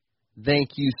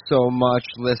 Thank you so much,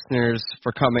 listeners,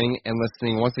 for coming and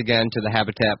listening once again to the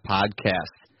Habitat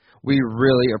Podcast. We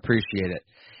really appreciate it.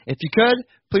 If you could,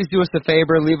 please do us a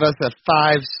favor, leave us a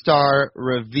 5-star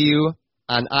review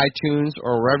on iTunes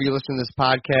or wherever you listen to this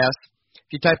podcast.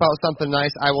 If you type out something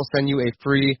nice, I will send you a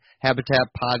free Habitat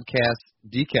Podcast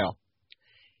decal.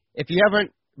 If you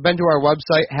haven't been to our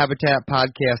website,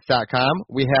 habitatpodcast.com,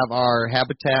 we have our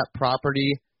Habitat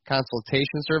Property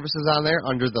Consultation Services on there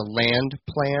under the Land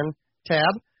Plan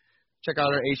tab. Check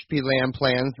out our HP Land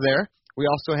Plans there. We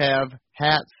also have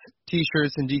hats,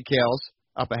 T-shirts, and decals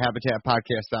up at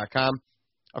habitatpodcast.com.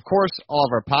 Of course, all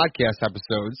of our podcast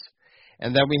episodes.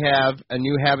 And then we have a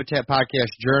new Habitat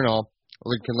Podcast journal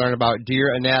where you can learn about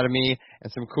deer anatomy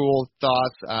and some cool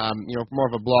thoughts, more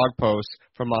of a blog post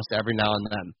from us every now and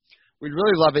then. We'd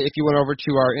really love it if you went over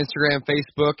to our Instagram,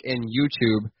 Facebook, and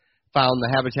YouTube, found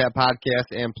the Habitat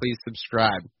Podcast, and please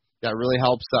subscribe. That really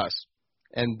helps us.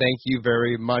 And thank you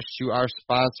very much to our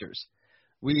sponsors.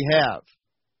 We have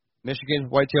Michigan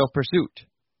Whitetail Pursuit,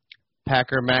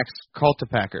 Packer Max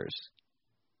Cultipackers,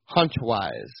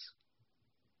 Huntwise,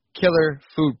 Killer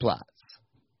Food Plots,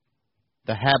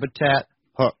 the Habitat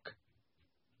Hook,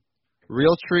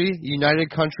 Realtree United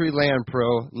Country Land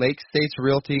Pro, Lake States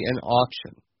Realty and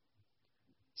Auction,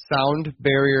 Sound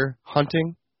Barrier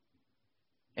Hunting,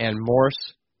 and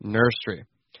Morse Nursery.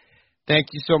 Thank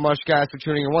you so much, guys, for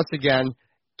tuning in once again.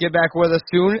 Get back with us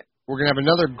soon. We're going to have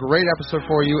another great episode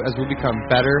for you as we become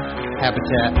better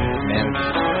habitat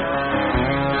managers.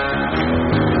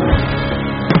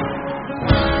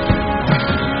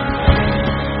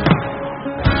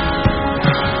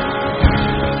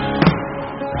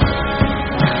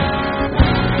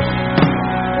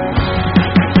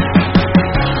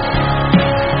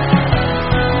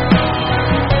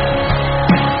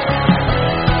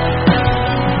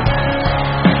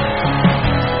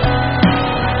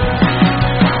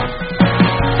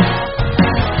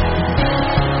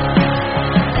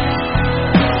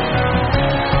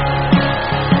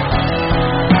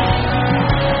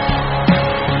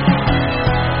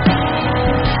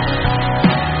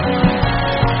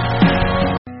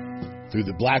 Through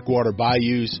the Blackwater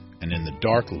bayous and in the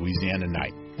dark Louisiana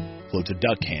night floats a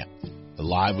duck camp,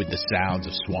 alive with the sounds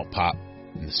of swamp pop,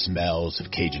 and the smells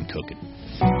of Cajun cooking.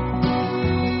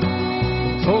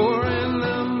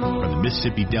 From the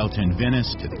Mississippi Delta in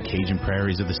Venice to the Cajun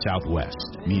prairies of the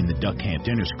Southwest, me and the Duck Camp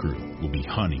Dinners crew will be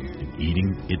hunting and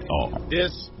eating it all.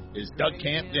 This is Duck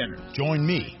Camp Dinner. Join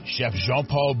me, Chef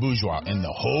Jean-Paul Bourgeois, and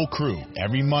the whole crew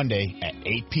every Monday at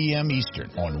 8 p.m. Eastern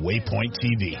on Waypoint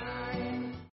TV.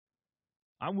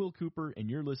 I'm Will Cooper, and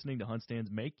you're listening to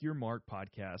HuntStand's Make Your Mark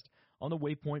podcast on the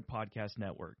Waypoint Podcast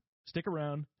Network. Stick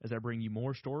around as I bring you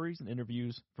more stories and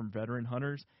interviews from veteran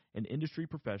hunters and industry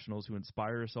professionals who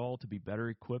inspire us all to be better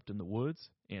equipped in the woods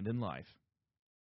and in life.